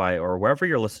 Spotify, or wherever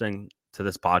you're listening to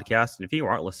this podcast. And if you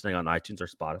aren't listening on iTunes or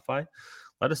Spotify,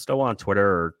 let us know on Twitter,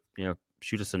 or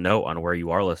shoot us a note on where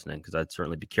you are listening, because I'd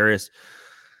certainly be curious.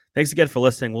 Thanks again for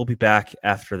listening. We'll be back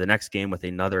after the next game with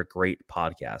another great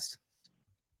podcast.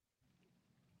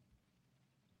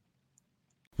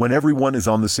 When everyone is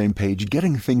on the same page,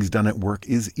 getting things done at work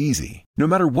is easy. No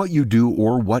matter what you do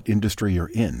or what industry you're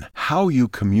in, how you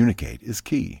communicate is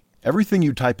key. Everything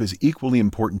you type is equally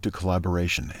important to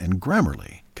collaboration, and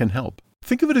Grammarly can help.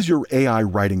 Think of it as your AI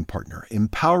writing partner,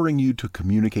 empowering you to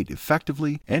communicate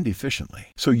effectively and efficiently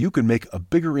so you can make a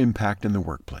bigger impact in the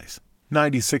workplace.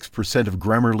 96% of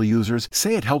Grammarly users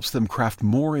say it helps them craft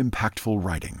more impactful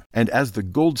writing. And as the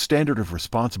gold standard of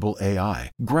responsible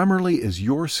AI, Grammarly is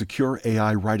your secure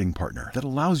AI writing partner that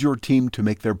allows your team to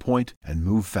make their point and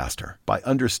move faster. By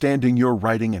understanding your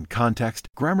writing and context,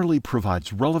 Grammarly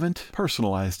provides relevant,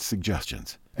 personalized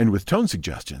suggestions. And with tone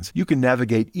suggestions, you can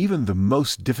navigate even the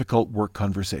most difficult work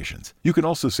conversations. You can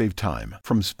also save time,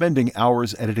 from spending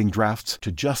hours editing drafts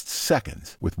to just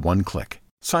seconds with one click.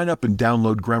 Sign up and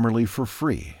download Grammarly for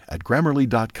free at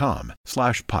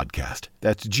Grammarly.com/podcast.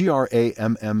 That's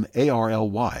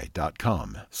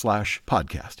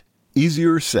GRAMMARLY.com/podcast.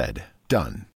 Easier said, done.